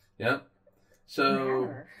 Yep. So,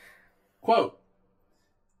 matter. Quote,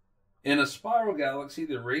 in a spiral galaxy,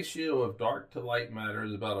 the ratio of dark to light matter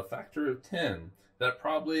is about a factor of 10. That's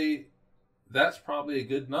probably a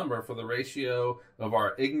good number for the ratio of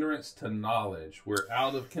our ignorance to knowledge. We're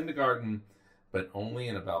out of kindergarten, but only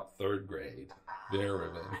in about 3rd grade. Vera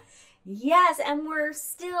Rubin. Yes, and we're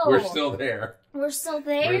still there. We're still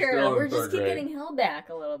there. We're just keep grade. getting held back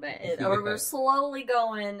a little bit. Or we're slowly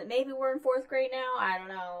going. Maybe we're in 4th grade now. I don't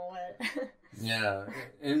know. Yeah.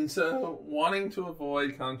 And so, wanting to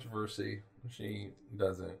avoid controversy, she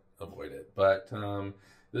doesn't avoid it. But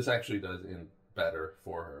this actually does end better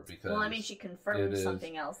for her because... Well, I mean, she confirmed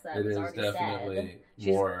something else that was already said. It is definitely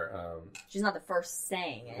more... she's not the first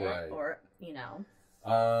saying it. Right. Or, you know...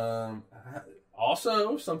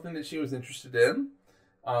 Also, something that she was interested in,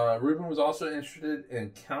 Rubin was also interested in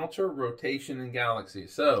counter-rotation in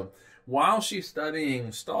galaxies. So, while she's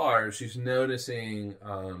studying stars, she's noticing,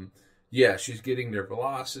 she's getting their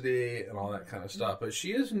velocity and all that kind of stuff. But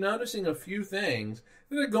she is noticing a few things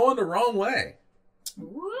that are going the wrong way.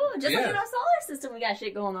 Ooh, just like in our solar system, we got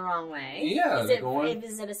shit going the wrong way. Yeah.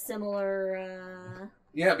 Is it a similar...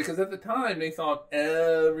 Yeah, because at the time, they thought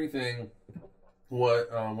everything...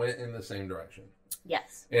 went in the same direction.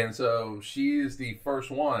 Yes. And so she's the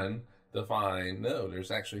first one to find, no,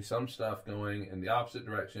 there's actually some stuff going in the opposite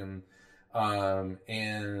direction.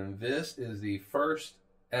 And this is the first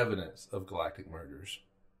evidence of galactic mergers.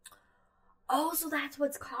 Oh, so that's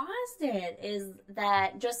what's caused it, is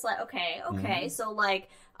that just like, okay. So like,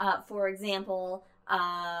 for example...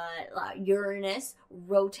 Uranus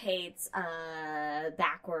rotates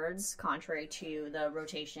backwards, contrary to the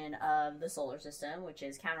rotation of the solar system, which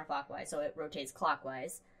is counterclockwise. So it rotates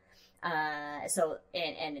clockwise. And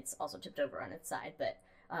it's also tipped over on its side. But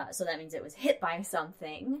so that means it was hit by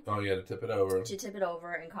something. Oh, you had to tip it over. To tip it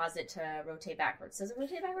over and cause it to rotate backwards. Does it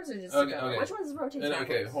rotate backwards or just okay, tip over? Which one rotates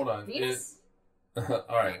backwards? Okay, hold on. Venus? All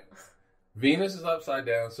right. Venus is upside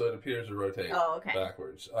down, so it appears to rotate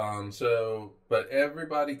backwards. But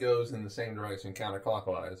everybody goes in the same direction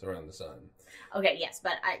counterclockwise around the sun. Okay, yes,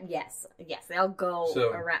 but yes, they all go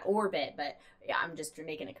around orbit, but yeah, I'm just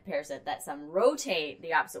making a comparison that some rotate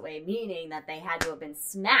the opposite way, meaning that they had to have been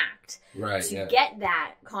smacked to get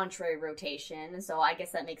that contrary rotation. And so I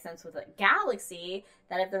guess that makes sense with a galaxy,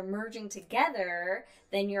 that if they're merging together,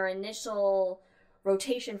 then your initial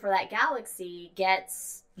rotation for that galaxy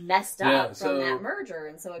gets messed up from that merger,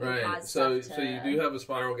 and so it can cause so you do have a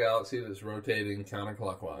spiral galaxy that's rotating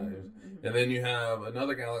counterclockwise, and then you have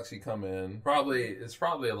another galaxy come in. It's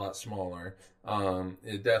probably a lot smaller.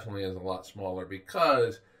 It definitely is a lot smaller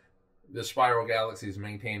because the spiral galaxy is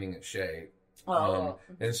maintaining its shape.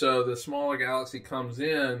 And so the smaller galaxy comes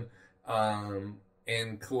in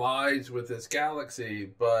and collides with this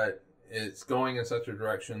galaxy, but it's going in such a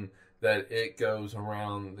direction that it goes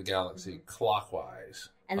around the galaxy clockwise.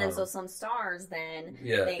 And then so some stars then...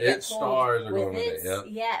 Yeah, its stars are going with it. Yep.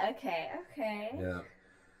 Yeah, okay. Yeah.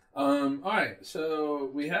 All right, so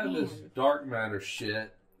we have this dark matter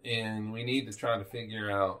shit, and we need to try to figure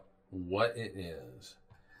out what it is.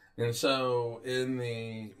 And so in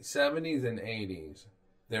the 70s and 80s,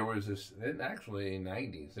 there was this... Actually,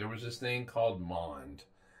 90s, there was this thing called MOND.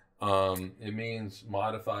 It means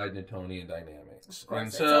Modified Newtonian Dynamics. Of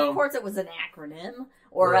course it was an acronym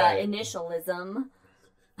or initialism.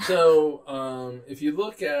 So, if you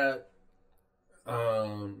look at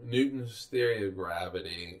Newton's theory of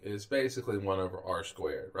gravity, it's basically 1 over r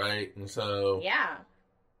squared, right? And so... Yeah.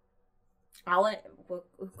 What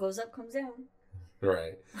goes up comes down.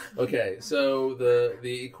 Right. Okay, so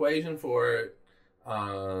the equation for it,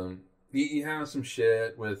 you have some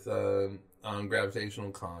shit with... gravitational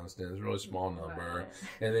constant is a really small number,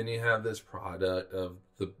 and then you have this product of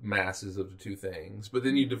the masses of the two things, but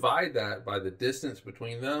then you divide that by the distance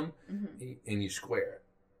between them, and you square it,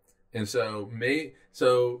 and so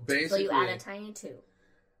basically, so you add a tiny 2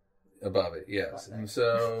 above it, yes, and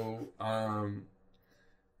so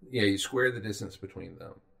you square the distance between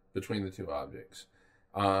them, between the two objects,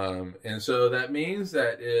 and so that means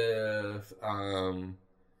that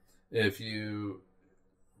if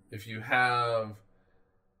you have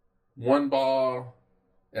one ball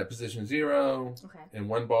at position 0 and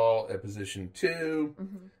one ball at position 2,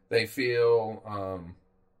 they feel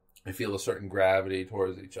a certain gravity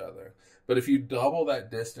towards each other. But if you double that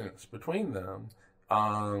distance between them,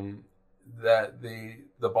 that the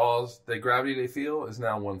gravity they feel is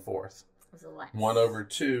now 1/4. 1 over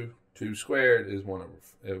 2 squared is 1 over.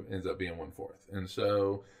 It ends up being 1/4. And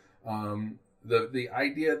so the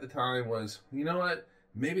idea at the time was, you know what?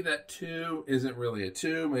 maybe that 2 isn't really a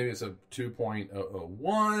 2. Maybe it's a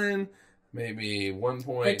 2.001. Maybe 1.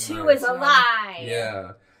 The 2 is a lie.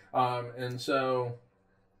 Yeah. And so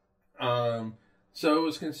it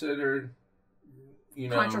was considered,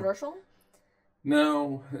 controversial?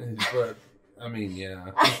 No, but I mean,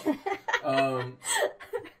 yeah.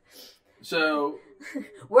 So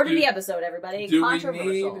word of the episode, everybody.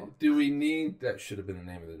 Controversial. Do we need that? Should have been the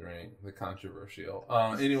name of the drink. The controversial.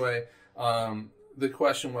 Anyway, the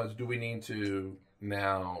question was, do we need to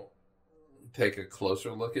now take a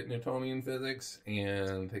closer look at Newtonian physics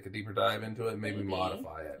and take a deeper dive into it, maybe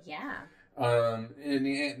modify it? Yeah. And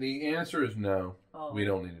the answer is no. Oh. We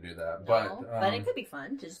don't need to do that. No, but it could be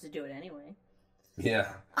fun just to do it anyway.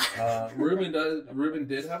 Yeah. Rubin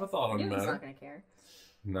did have a thought on the matter. He's not going to care.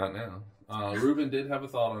 Not now. Rubin did have a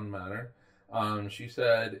thought on the matter. She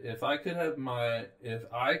said, if I could have my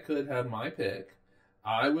pick,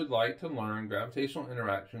 I would like to learn gravitational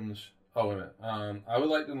interactions. Oh, wait a minute. I would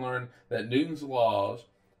like to learn that Newton's laws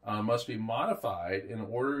must be modified in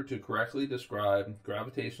order to correctly describe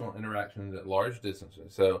gravitational interactions at large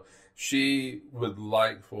distances. So she would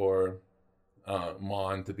like for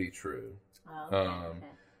Mon to be true. Oh,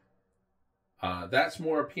 okay. That's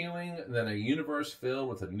more appealing than a universe filled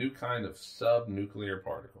with a new kind of sub-nuclear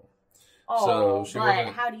particle. Oh, so but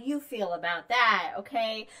how do you feel about that?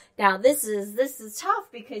 Okay, now this is tough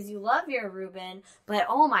because you love your Rubin, but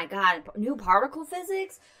oh my God, new particle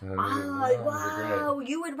physics? Wow,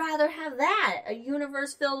 you would rather have that, a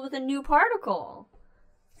universe filled with a new particle.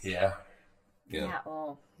 Yeah.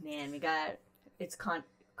 Oh man, it's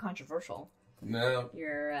controversial. No.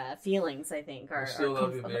 Your feelings, I think, are. I still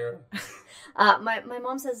love you, Vera. My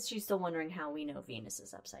mom says she's still wondering how we know Venus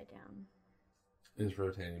is upside down. Is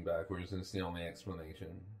rotating backwards, and it's the only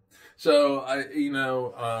explanation. So all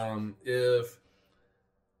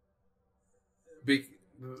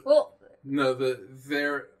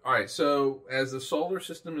right. So as the solar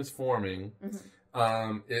system is forming,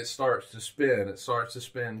 it starts to spin. It starts to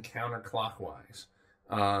spin counterclockwise,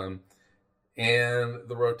 and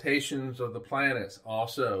the rotations of the planets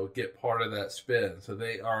also get part of that spin. So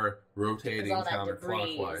they are rotating all that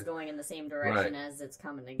counterclockwise. Debris is going in the same direction as it's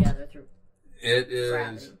coming together through.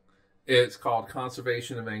 It's called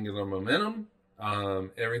conservation of angular momentum.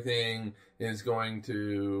 Everything is going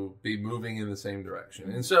to be moving in the same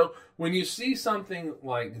direction. And so when you see something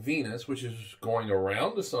like Venus, which is going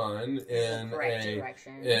around the sun in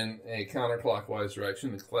a counterclockwise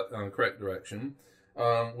direction, the correct direction,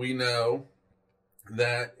 we know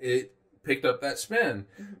that it picked up that spin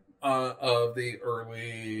of the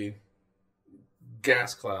early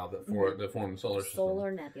gas cloud that formed the solar system.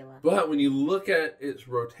 Solar nebula. But when you look at its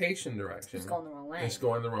rotation direction, it's going the wrong way. It's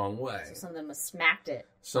going the wrong way. So something must smacked it.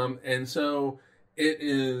 And so it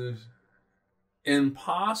is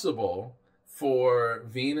impossible for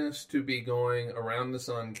Venus to be going around the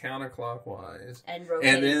sun counterclockwise and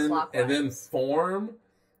rotating clockwise. And then form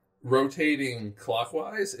rotating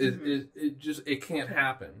clockwise. It can't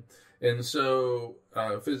happen. And so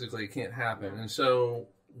physically it can't happen. And so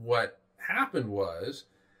what happened was,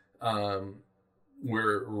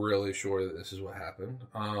 we're really sure that this is what happened,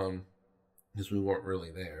 because we weren't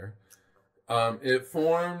really there. It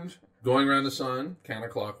formed going around the sun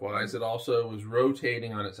counterclockwise. It also was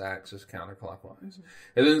rotating on its axis counterclockwise.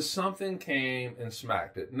 And then something came and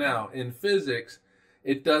smacked it. Now, in physics,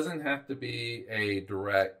 it doesn't have to be a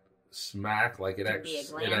direct smack, like it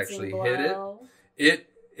actually hit it.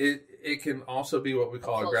 It can also be what we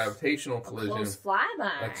call a gravitational collision.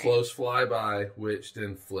 A close flyby, which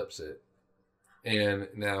then flips it. And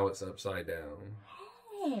now it's upside down.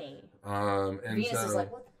 Hey. And Venus is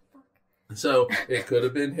like, what the fuck? So it could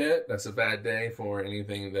have been hit. That's a bad day for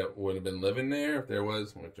anything that would have been living there, if there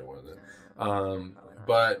was, which it wasn't.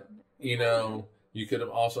 But, you could have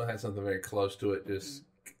also had something very close to it, just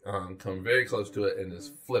come very close to it and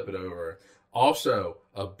just flip it over. Also,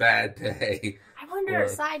 a bad day. I wonder,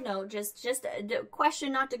 side note, just a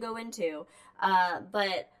question not to go into,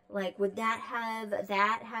 but like, would that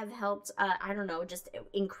have helped, I don't know, just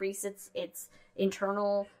increase its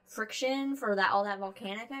internal friction for all that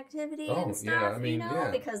volcanic activity and stuff,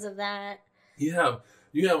 because of that? You have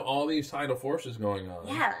all these tidal forces going on.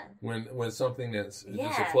 Yeah. When something that's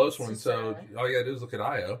just a close one, so all you gotta do is look at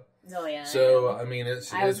Io. Oh yeah. So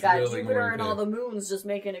it's got really Jupiter and all the moons just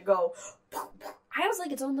making it go. I was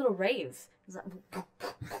like its own little rave. It's like,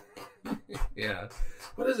 yeah.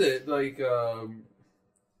 What is it like?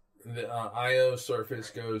 the Io's surface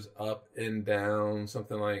goes up and down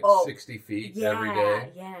something like 60 feet every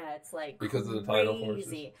day. Yeah, it's like because crazy. of the tidal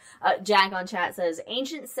forces. Jack on chat says,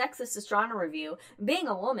 ancient sexist astronomer view. Being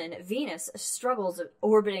a woman, Venus struggles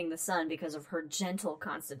orbiting the sun because of her gentle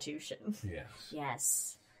constitution.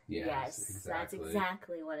 Yes. Yes, exactly. That's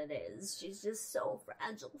exactly what it is. She's just so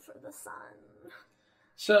fragile for the sun.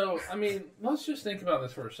 So, I mean, let's just think about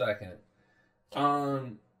this for a second.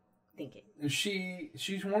 Thinking.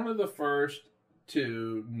 She's one of the first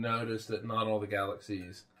to notice that not all the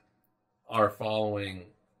galaxies are following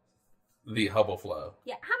the Hubble flow.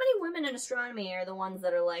 Yeah, how many women in astronomy are the ones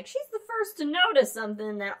that are like, she's the first to notice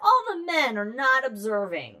something that all the men are not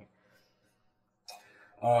observing?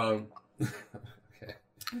 Okay.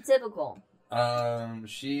 Typical.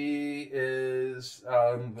 She is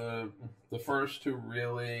the first to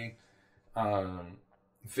really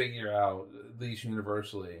figure out, at least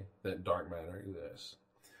universally, that dark matter exists.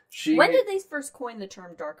 When did they first coin the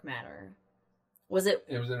term dark matter? Was it?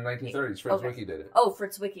 It was in the 1930s. Fritz Zwicky did it. Oh,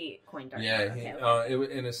 Fritz Zwicky coined dark matter.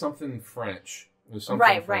 Okay. And it's something French.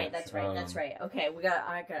 Right. That's right. Okay,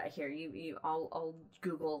 I got here. I'll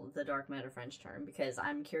Google the dark matter French term because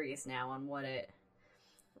I'm curious now on what it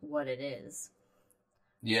is.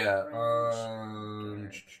 Yeah.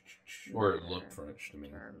 Or it looked French to me.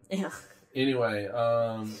 Yeah. Anyway,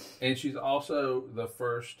 and she's also the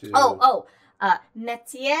first to.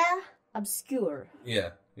 Matière obscure. Yeah.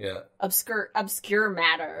 Obscure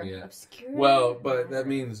matter. Yeah. Obscure. Well, but that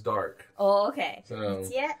means dark. Oh, okay. So,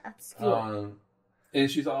 Matière obscure. And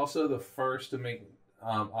she's also the first to make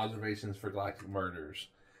observations for galactic murders.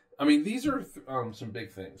 I mean, these are some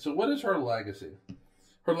big things. So, what is her legacy?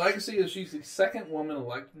 Her legacy is she's the second woman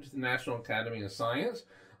elected to the National Academy of Science.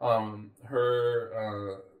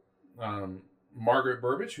 Margaret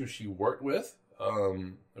Burbage, who she worked with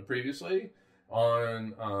previously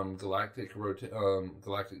on galactic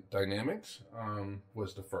dynamics,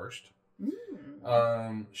 was the first.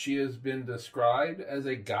 She has been described as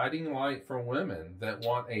a guiding light for women that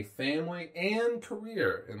want a family and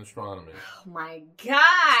career in astronomy. Oh my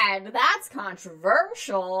God, that's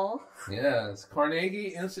controversial. Yes,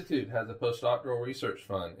 Carnegie Institute has a postdoctoral research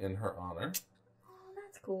fund in her honor. Oh,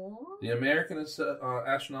 that's cool. The American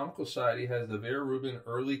Astronomical Society has the Vera Rubin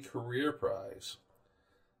Early Career Prize.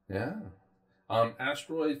 Yeah.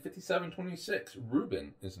 Asteroid 5726,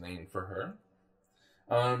 Rubin, is named for her.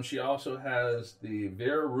 She also has the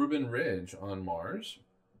Vera Rubin Ridge on Mars.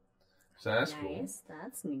 So that's cool.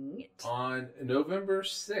 That's neat. On November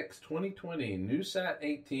 6, 2020, NewSat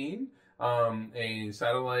 18, a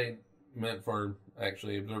satellite meant for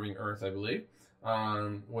actually observing Earth, I believe,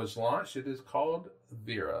 was launched. It is called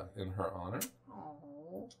Vera in her honor.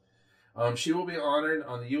 Oh. She will be honored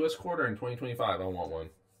on the U.S. quarter in 2025. I want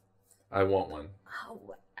one.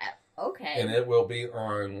 Oh, okay. And it will be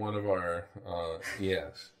on one of our,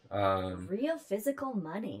 yes. Real physical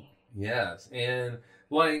money. Yes. And,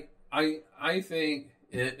 like, I think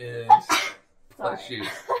it is... Bless you.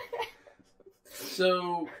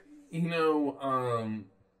 So, New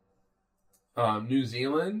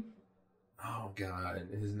Zealand... Oh, God.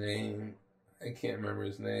 His name... I can't remember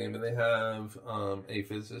his name. And they have a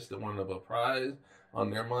physicist that won a Nobel Prize on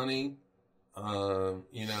their money. Other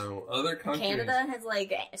countries. Canada has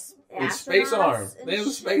space arm. They have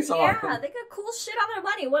a space arm. Yeah, they got cool shit on their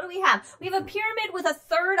money. What do we have? We have a pyramid with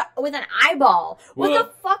with an eyeball. What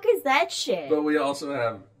the fuck is that shit? But we also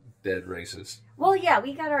have dead racists. Well, yeah,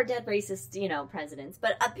 we got our dead racist, presidents.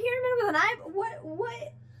 But a pyramid with an eyeball.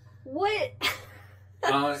 What?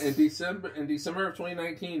 In December of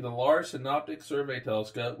 2019, the Large Synoptic Survey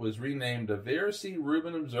Telescope was renamed the Vera C.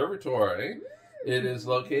 Rubin Observatory. It is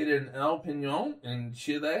located in El Peñón in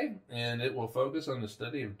Chile, and it will focus on the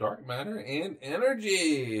study of dark matter and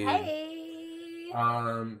energy. Hey!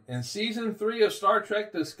 In Season 3 of Star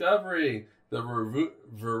Trek Discovery, the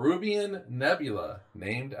Verubian Nebula,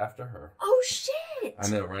 named after her. Oh, shit! I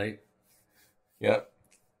know, right? Yep.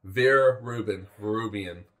 Vera Rubin.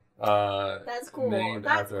 Verubian. That's cool.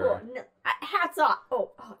 That's cool. No, hats off. Oh,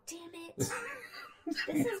 damn it.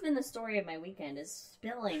 This has been the story of my weekend, is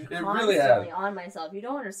spilling constantly on myself. You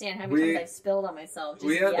don't understand how many times I've spilled on myself just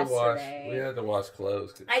yesterday. We had to wash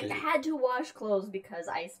clothes. I had to wash clothes because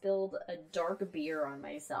I spilled a dark beer on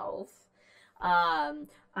myself.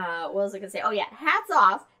 What was I going to say? Oh, yeah. Hats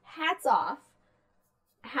off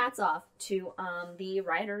to the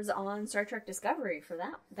writers on Star Trek Discovery for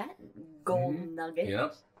that gold nugget.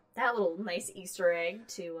 Yep. That little nice Easter egg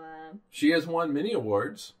to... She has won many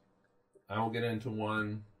awards. I won't get into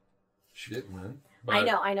one she didn't win. But I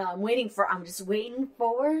know. I'm just waiting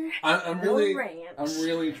for I'm really rant. I'm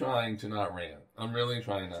really trying to not rant. I'm really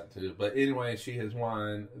trying not to. But anyway, she has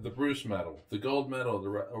won the Bruce Medal, the Gold Medal of the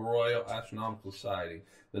Royal Astronomical Society,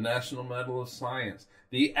 the National Medal of Science,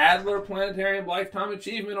 the Adler Planetarium Lifetime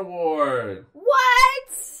Achievement Award.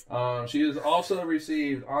 What? She has also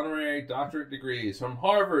received honorary doctorate degrees from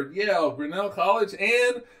Harvard, Yale, Grinnell College,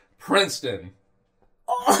 and Princeton.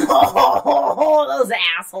 Oh, those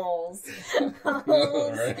assholes.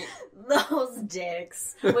 Right? Those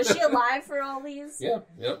dicks. Was she alive for all these? Yeah,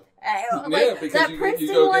 yep. Like, because that you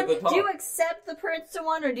Princeton go one, get the top. do you accept the Princeton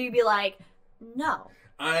one, or do you be like, no,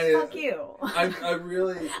 fuck you? I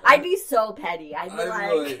really... I'd be so petty. I'd be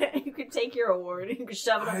really, you could take your award and you could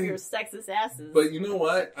shove it up your sexist asses. But you know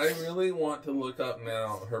what? I really want to look up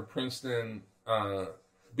now her Princeton...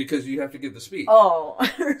 because you have to give the speech. Oh,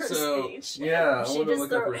 her speech. Yeah, I want to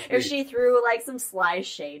look up her speech. If she threw like some sly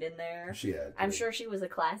shade in there. She had. I'm sure she was a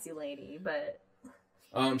classy lady, but...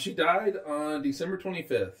 She died on December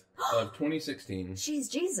 25th of 2016. She's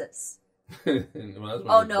Jesus.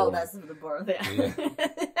 Well, that's the birth.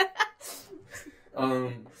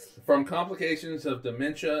 Yeah. From complications of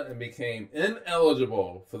dementia and became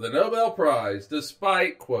ineligible for the Nobel Prize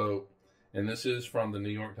despite, quote, and this is from the New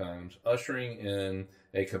York Times, ushering in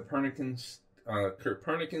a Copernican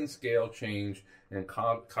scale change in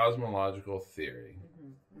cosmological theory.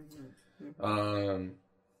 All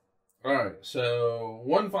right, so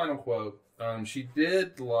one final quote. She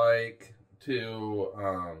did like to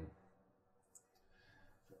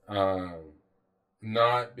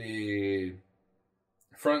not be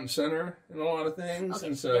front and center in a lot of things. Okay,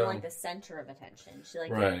 and she so didn't like the center of attention. She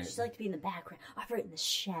liked right. She liked to be in the background, operate in the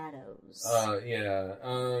shadows. Yeah.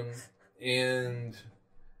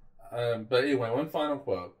 But anyway, one final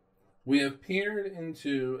quote. We have peered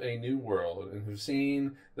into a new world and have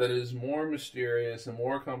seen that it is more mysterious and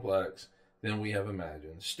more complex than we have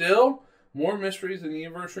imagined. Still, more mysteries in the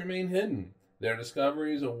universe remain hidden. Their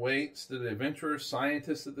discoveries awaits the adventurous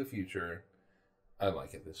scientists of the future. I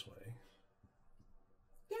like it this way.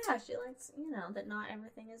 Yeah, she likes, that not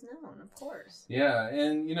everything is known, of course. Yeah,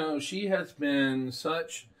 and, she has been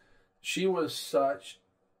she was such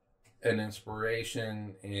an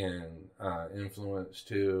inspiration and influence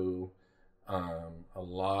to a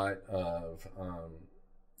lot of,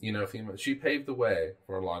 female. She paved the way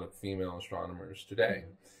for a lot of female astronomers today.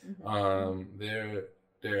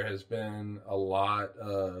 There has been a lot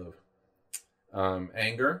of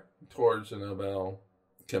anger towards the Nobel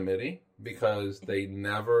Committee because they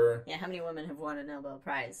never... Yeah, how many women have won a Nobel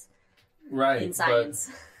Prize? Right. In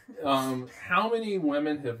science. But, how many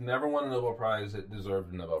women have never won a Nobel Prize that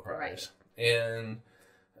deserved a Nobel Prize? Right. And,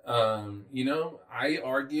 I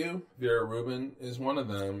argue Vera Rubin is one of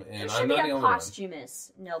them, and I'm not the only one. There should be a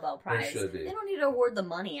posthumous Nobel Prize. There should be. They don't need to award the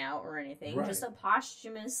money out or anything. Right. Just a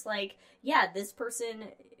posthumous, this person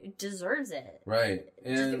deserves it. Right.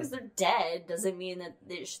 And just because they're dead doesn't mean that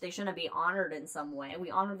they shouldn't be honored in some way. We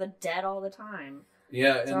honor the dead all the time.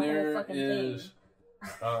 Yeah, and there is,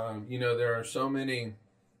 there are so many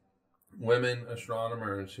women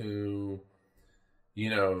astronomers who,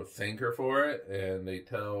 thank her for it, and they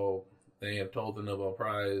have told the Nobel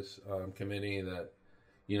Prize committee that,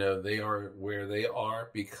 they are where they are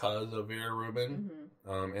because of Vera Rubin,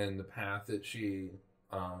 and the path that she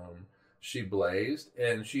blazed,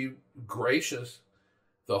 and she gracious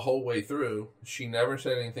the whole way through. She never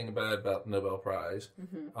said anything bad about the Nobel Prize.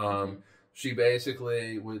 She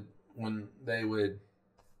basically would, when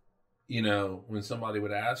somebody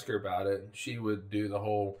would ask her about it, she would do the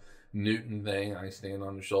whole Newton thing. I stand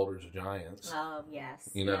on the shoulders of giants. Oh yes,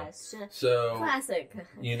 yes. So classic.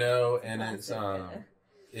 And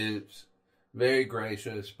it's very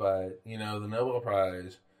gracious, but the Nobel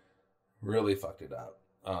Prize really fucked it up.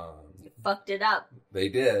 You fucked it up. They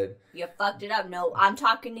did. You fucked it up. No, I'm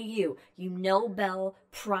talking to you. You Nobel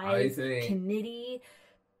Prize committee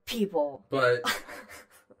people. But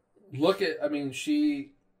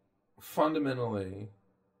she fundamentally,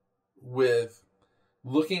 with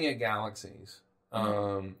looking at galaxies,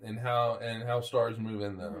 and how stars move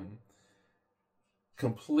in them,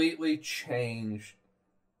 completely changed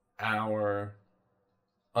our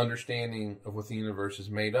understanding of what the universe is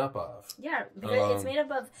made up of. Yeah, because it's made up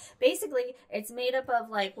of, basically, it's made up of,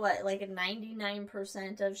 like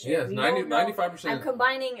 99% of shit. Yeah, 95%. I'm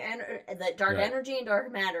combining the dark energy and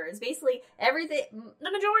dark matter. It's basically everything, the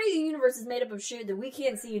majority of the universe is made up of shit that we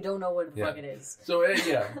can't see and don't know what the fuck it is. So,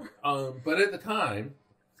 but at the time,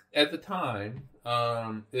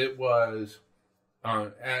 it was,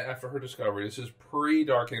 after her discovery, this is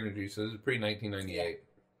pre-dark energy, so this is pre-1998.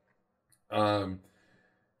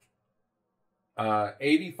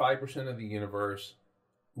 85% of the universe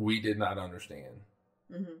we did not understand.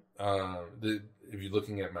 If you're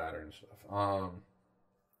looking at matter and stuff.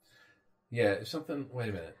 Yeah, it's something. Wait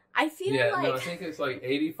a minute. I feel like no, I think it's like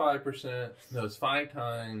 85%. No, it's 5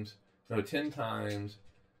 times. No, 10 times.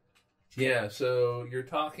 Yeah, so you're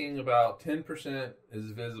talking about 10%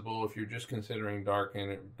 is visible if you're just considering dark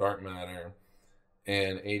matter,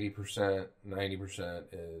 and 80%, 90%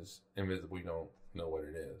 is invisible. We don't know what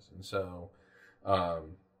it is, and so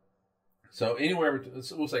anywhere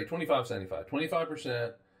we'll say 25, 75.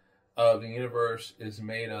 25% of the universe is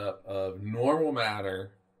made up of normal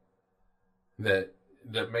matter that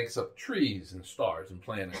makes up trees and stars and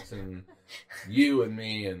planets and you and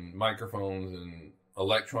me and microphones and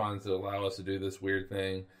electrons that allow us to do this weird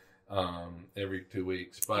thing every 2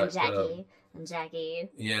 weeks. But and Jackie.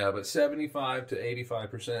 Yeah, but 75 to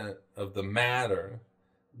 85% of the matter,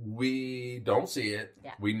 we don't see it.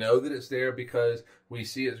 Yeah. We know that it's there because we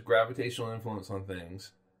see its gravitational influence on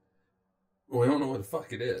things. We don't know what the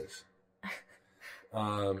fuck it is.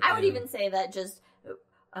 I would even say that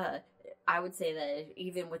I would say that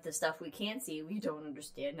even with the stuff we can't see, we don't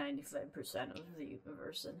understand 95% of the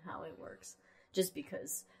universe and how it works. Just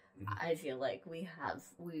because I feel like we have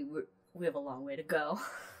a long way to go.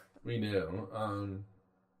 We do.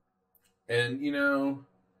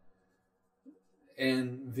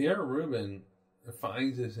 And Vera Rubin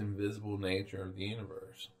finds this invisible nature of the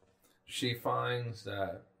universe. She finds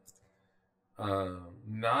that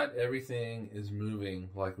not everything is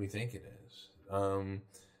moving like we think it is.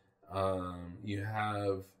 You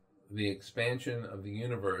have the expansion of the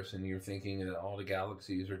universe, and you're thinking that all the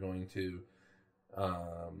galaxies are going to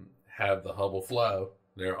have the Hubble flow.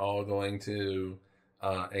 They're all going to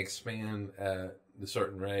expand at a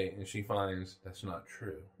certain rate, and she finds that's not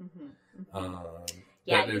true.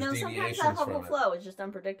 Yeah, sometimes that Hubble flow is just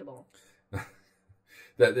unpredictable.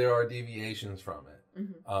 That there are deviations from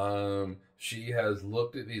it. She has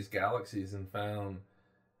looked at these galaxies and found,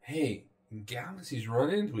 hey, galaxies run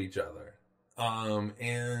into each other.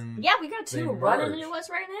 And yeah, we got 2 running into us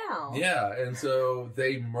right now. Yeah, and so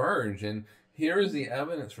they merge, and here is the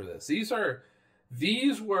evidence for this. These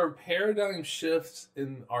were paradigm shifts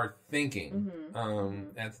in our thinking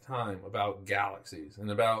at the time about galaxies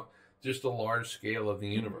and about just the large scale of the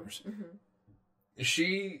universe.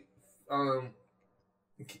 She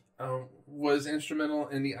was instrumental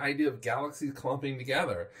in the idea of galaxies clumping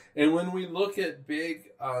together. And when we look at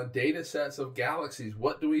big data sets of galaxies,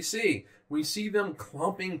 what do we see? We see them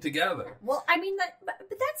clumping together. Well, I mean, but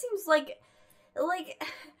that seems like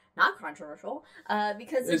not controversial,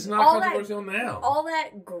 because it's not controversial now. All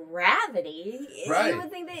that gravity, right? You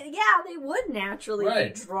would think they would naturally be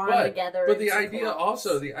drawn together. But the idea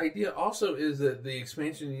also is that the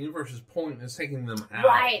expansion of the universe's point is taking them out.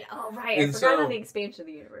 Right. Oh, right. I forgot about the expansion of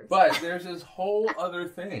the universe. But there's this whole other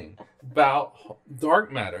thing about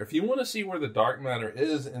dark matter. If you want to see where the dark matter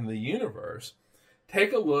is in the universe,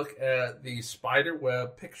 take a look at the spider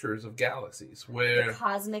web pictures of galaxies, where the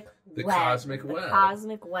cosmic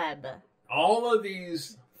web. All of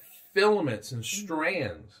these filaments and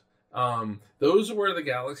strands, those are where the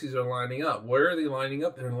galaxies are lining up. Where are they lining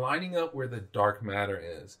up? They're lining up where the dark matter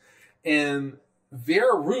is. And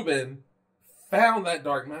Vera Rubin found that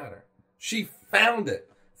dark matter. She found it.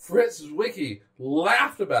 Fritz Zwicky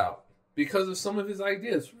laughed about because of some of his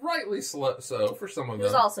ideas, rightly so for some of them. He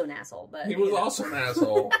was also an asshole, but he was also an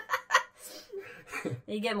asshole.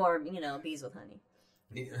 You get more, bees with honey.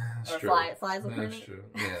 Yeah, or true. Flies with honey. That's true.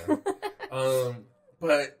 Yeah.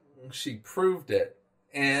 But she proved it,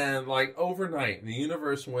 and overnight, the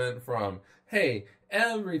universe went from, hey,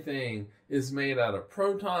 everything is made out of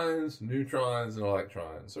protons, neutrons, and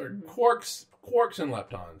electrons, or quarks and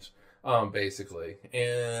leptons, basically.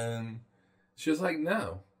 And she was like,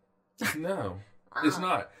 no, it's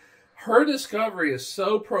not. Her discovery is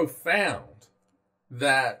so profound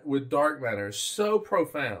that with dark matter is so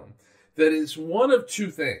profound that it's one of 2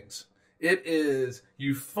 things. It is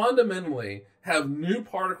you fundamentally have new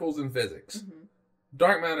particles in physics,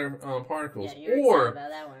 dark matter particles,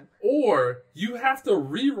 or you have to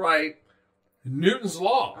rewrite Newton's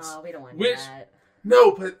laws. Oh, we don't want that.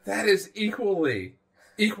 No, but that is equally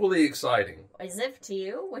exciting. As if to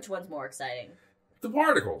you, which one's more exciting? The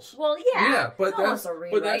particles. Well, yeah. Yeah, but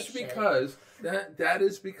that's because that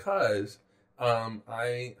is because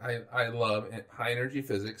I love high energy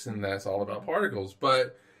physics, and that's all about particles.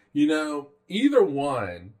 But either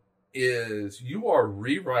one is you are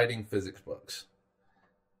rewriting physics books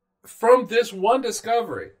from this one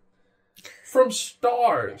discovery, from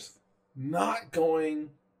stars not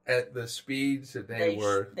going at the speeds that they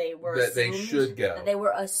should go. That they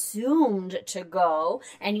were assumed to go.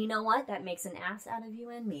 And you know what? That makes an ass out of you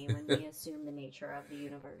and me when we assume the nature of the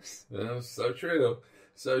universe. That's so true.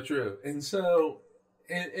 So true. And so,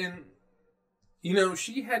 and you know,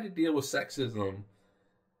 she had to deal with sexism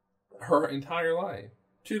her entire life,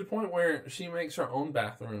 to the point where she makes her own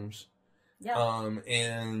bathrooms. Yeah.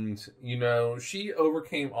 And, you know, she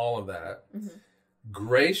overcame all of that. Mm-hmm.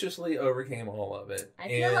 Graciously overcame all of it. I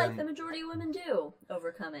feel like the majority of women do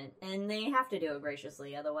overcome it. And they have to do it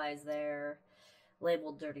graciously. Otherwise, they're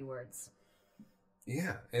labeled dirty words.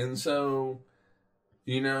 Yeah. And so,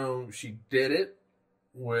 you know, she did it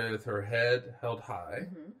with her head held high.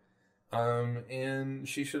 Mm-hmm. And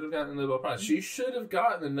she should have gotten the Nobel Prize. She should have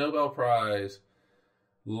gotten the Nobel Prize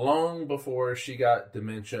long before she got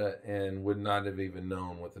dementia and would not have even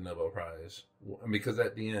known what the Nobel Prize, because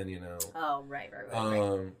at the end, you know. Oh, right.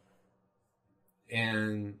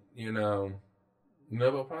 And, you know,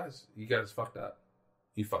 Nobel Prize, you guys fucked up.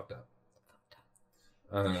 You fucked up.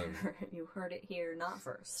 You heard it here, not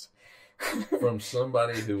first. From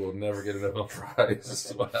somebody who will never get a Nobel Prize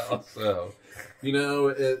as well. So, you know,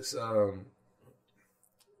 it's,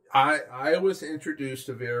 I was introduced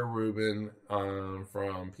to Vera Rubin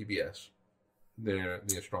from PBS, the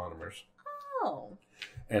astronomers. Oh.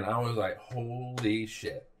 And I was like, holy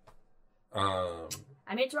shit. I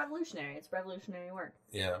mean, it's revolutionary. It's revolutionary work.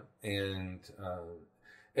 Yeah. And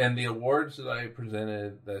the awards that I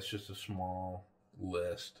presented, that's just a small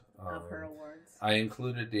list. Of her awards. I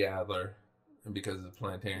included the Adler because of the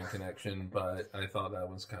Planetarian Connection, but I thought that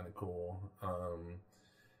was kind of cool.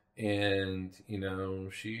 And, you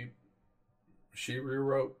know, she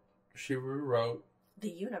rewrote the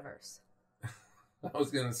universe. I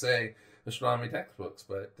was going to say astronomy textbooks,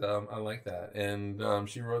 but I like that. And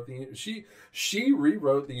she rewrote the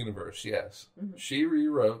universe. Yes. Mm-hmm. She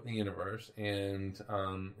rewrote the universe, and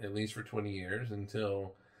at least for 20 years,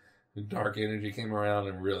 until dark energy came around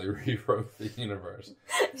and really rewrote the universe.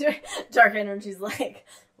 Dark energy's like,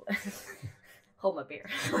 hold my beer.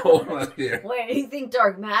 Hold my beer. Wait, you think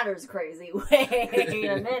dark matter's crazy? Wait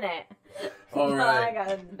a minute. All right. I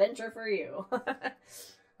got an adventure for you.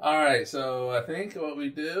 All right, so I think what we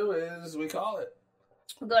do is we call it.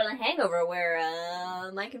 We'll go to The Hangover,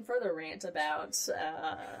 where Mike can further rant about...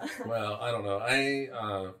 Well, I don't know.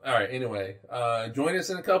 All right, anyway. Join us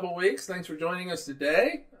in a couple weeks. Thanks for joining us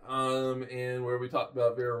today. And where we talked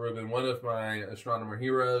about Vera Rubin, one of my astronomer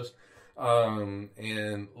heroes.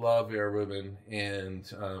 And love Vera Rubin. And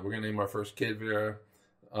we're going to name our first kid Vera.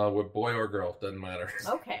 With boy or girl, doesn't matter.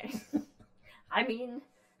 Okay. I mean,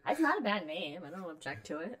 that's not a bad name. I don't object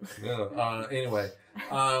to it. No. Anyway,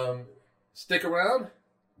 stick around.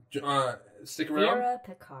 Stick around. Vera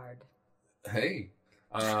Picard. Hey.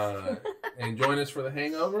 And join us for The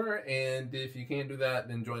Hangover. And if you can't do that,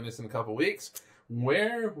 then join us in a couple weeks,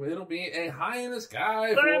 where it'll be a high in the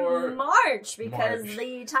sky for March, because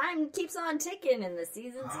the time keeps on ticking and the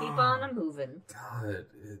seasons keep on moving. God,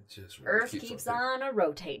 it just really Earth keeps on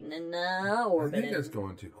rotating and orbiting. I think that's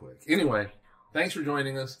going too quick. Anyway, thanks for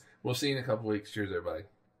joining us. We'll see you in a couple weeks. Cheers, everybody.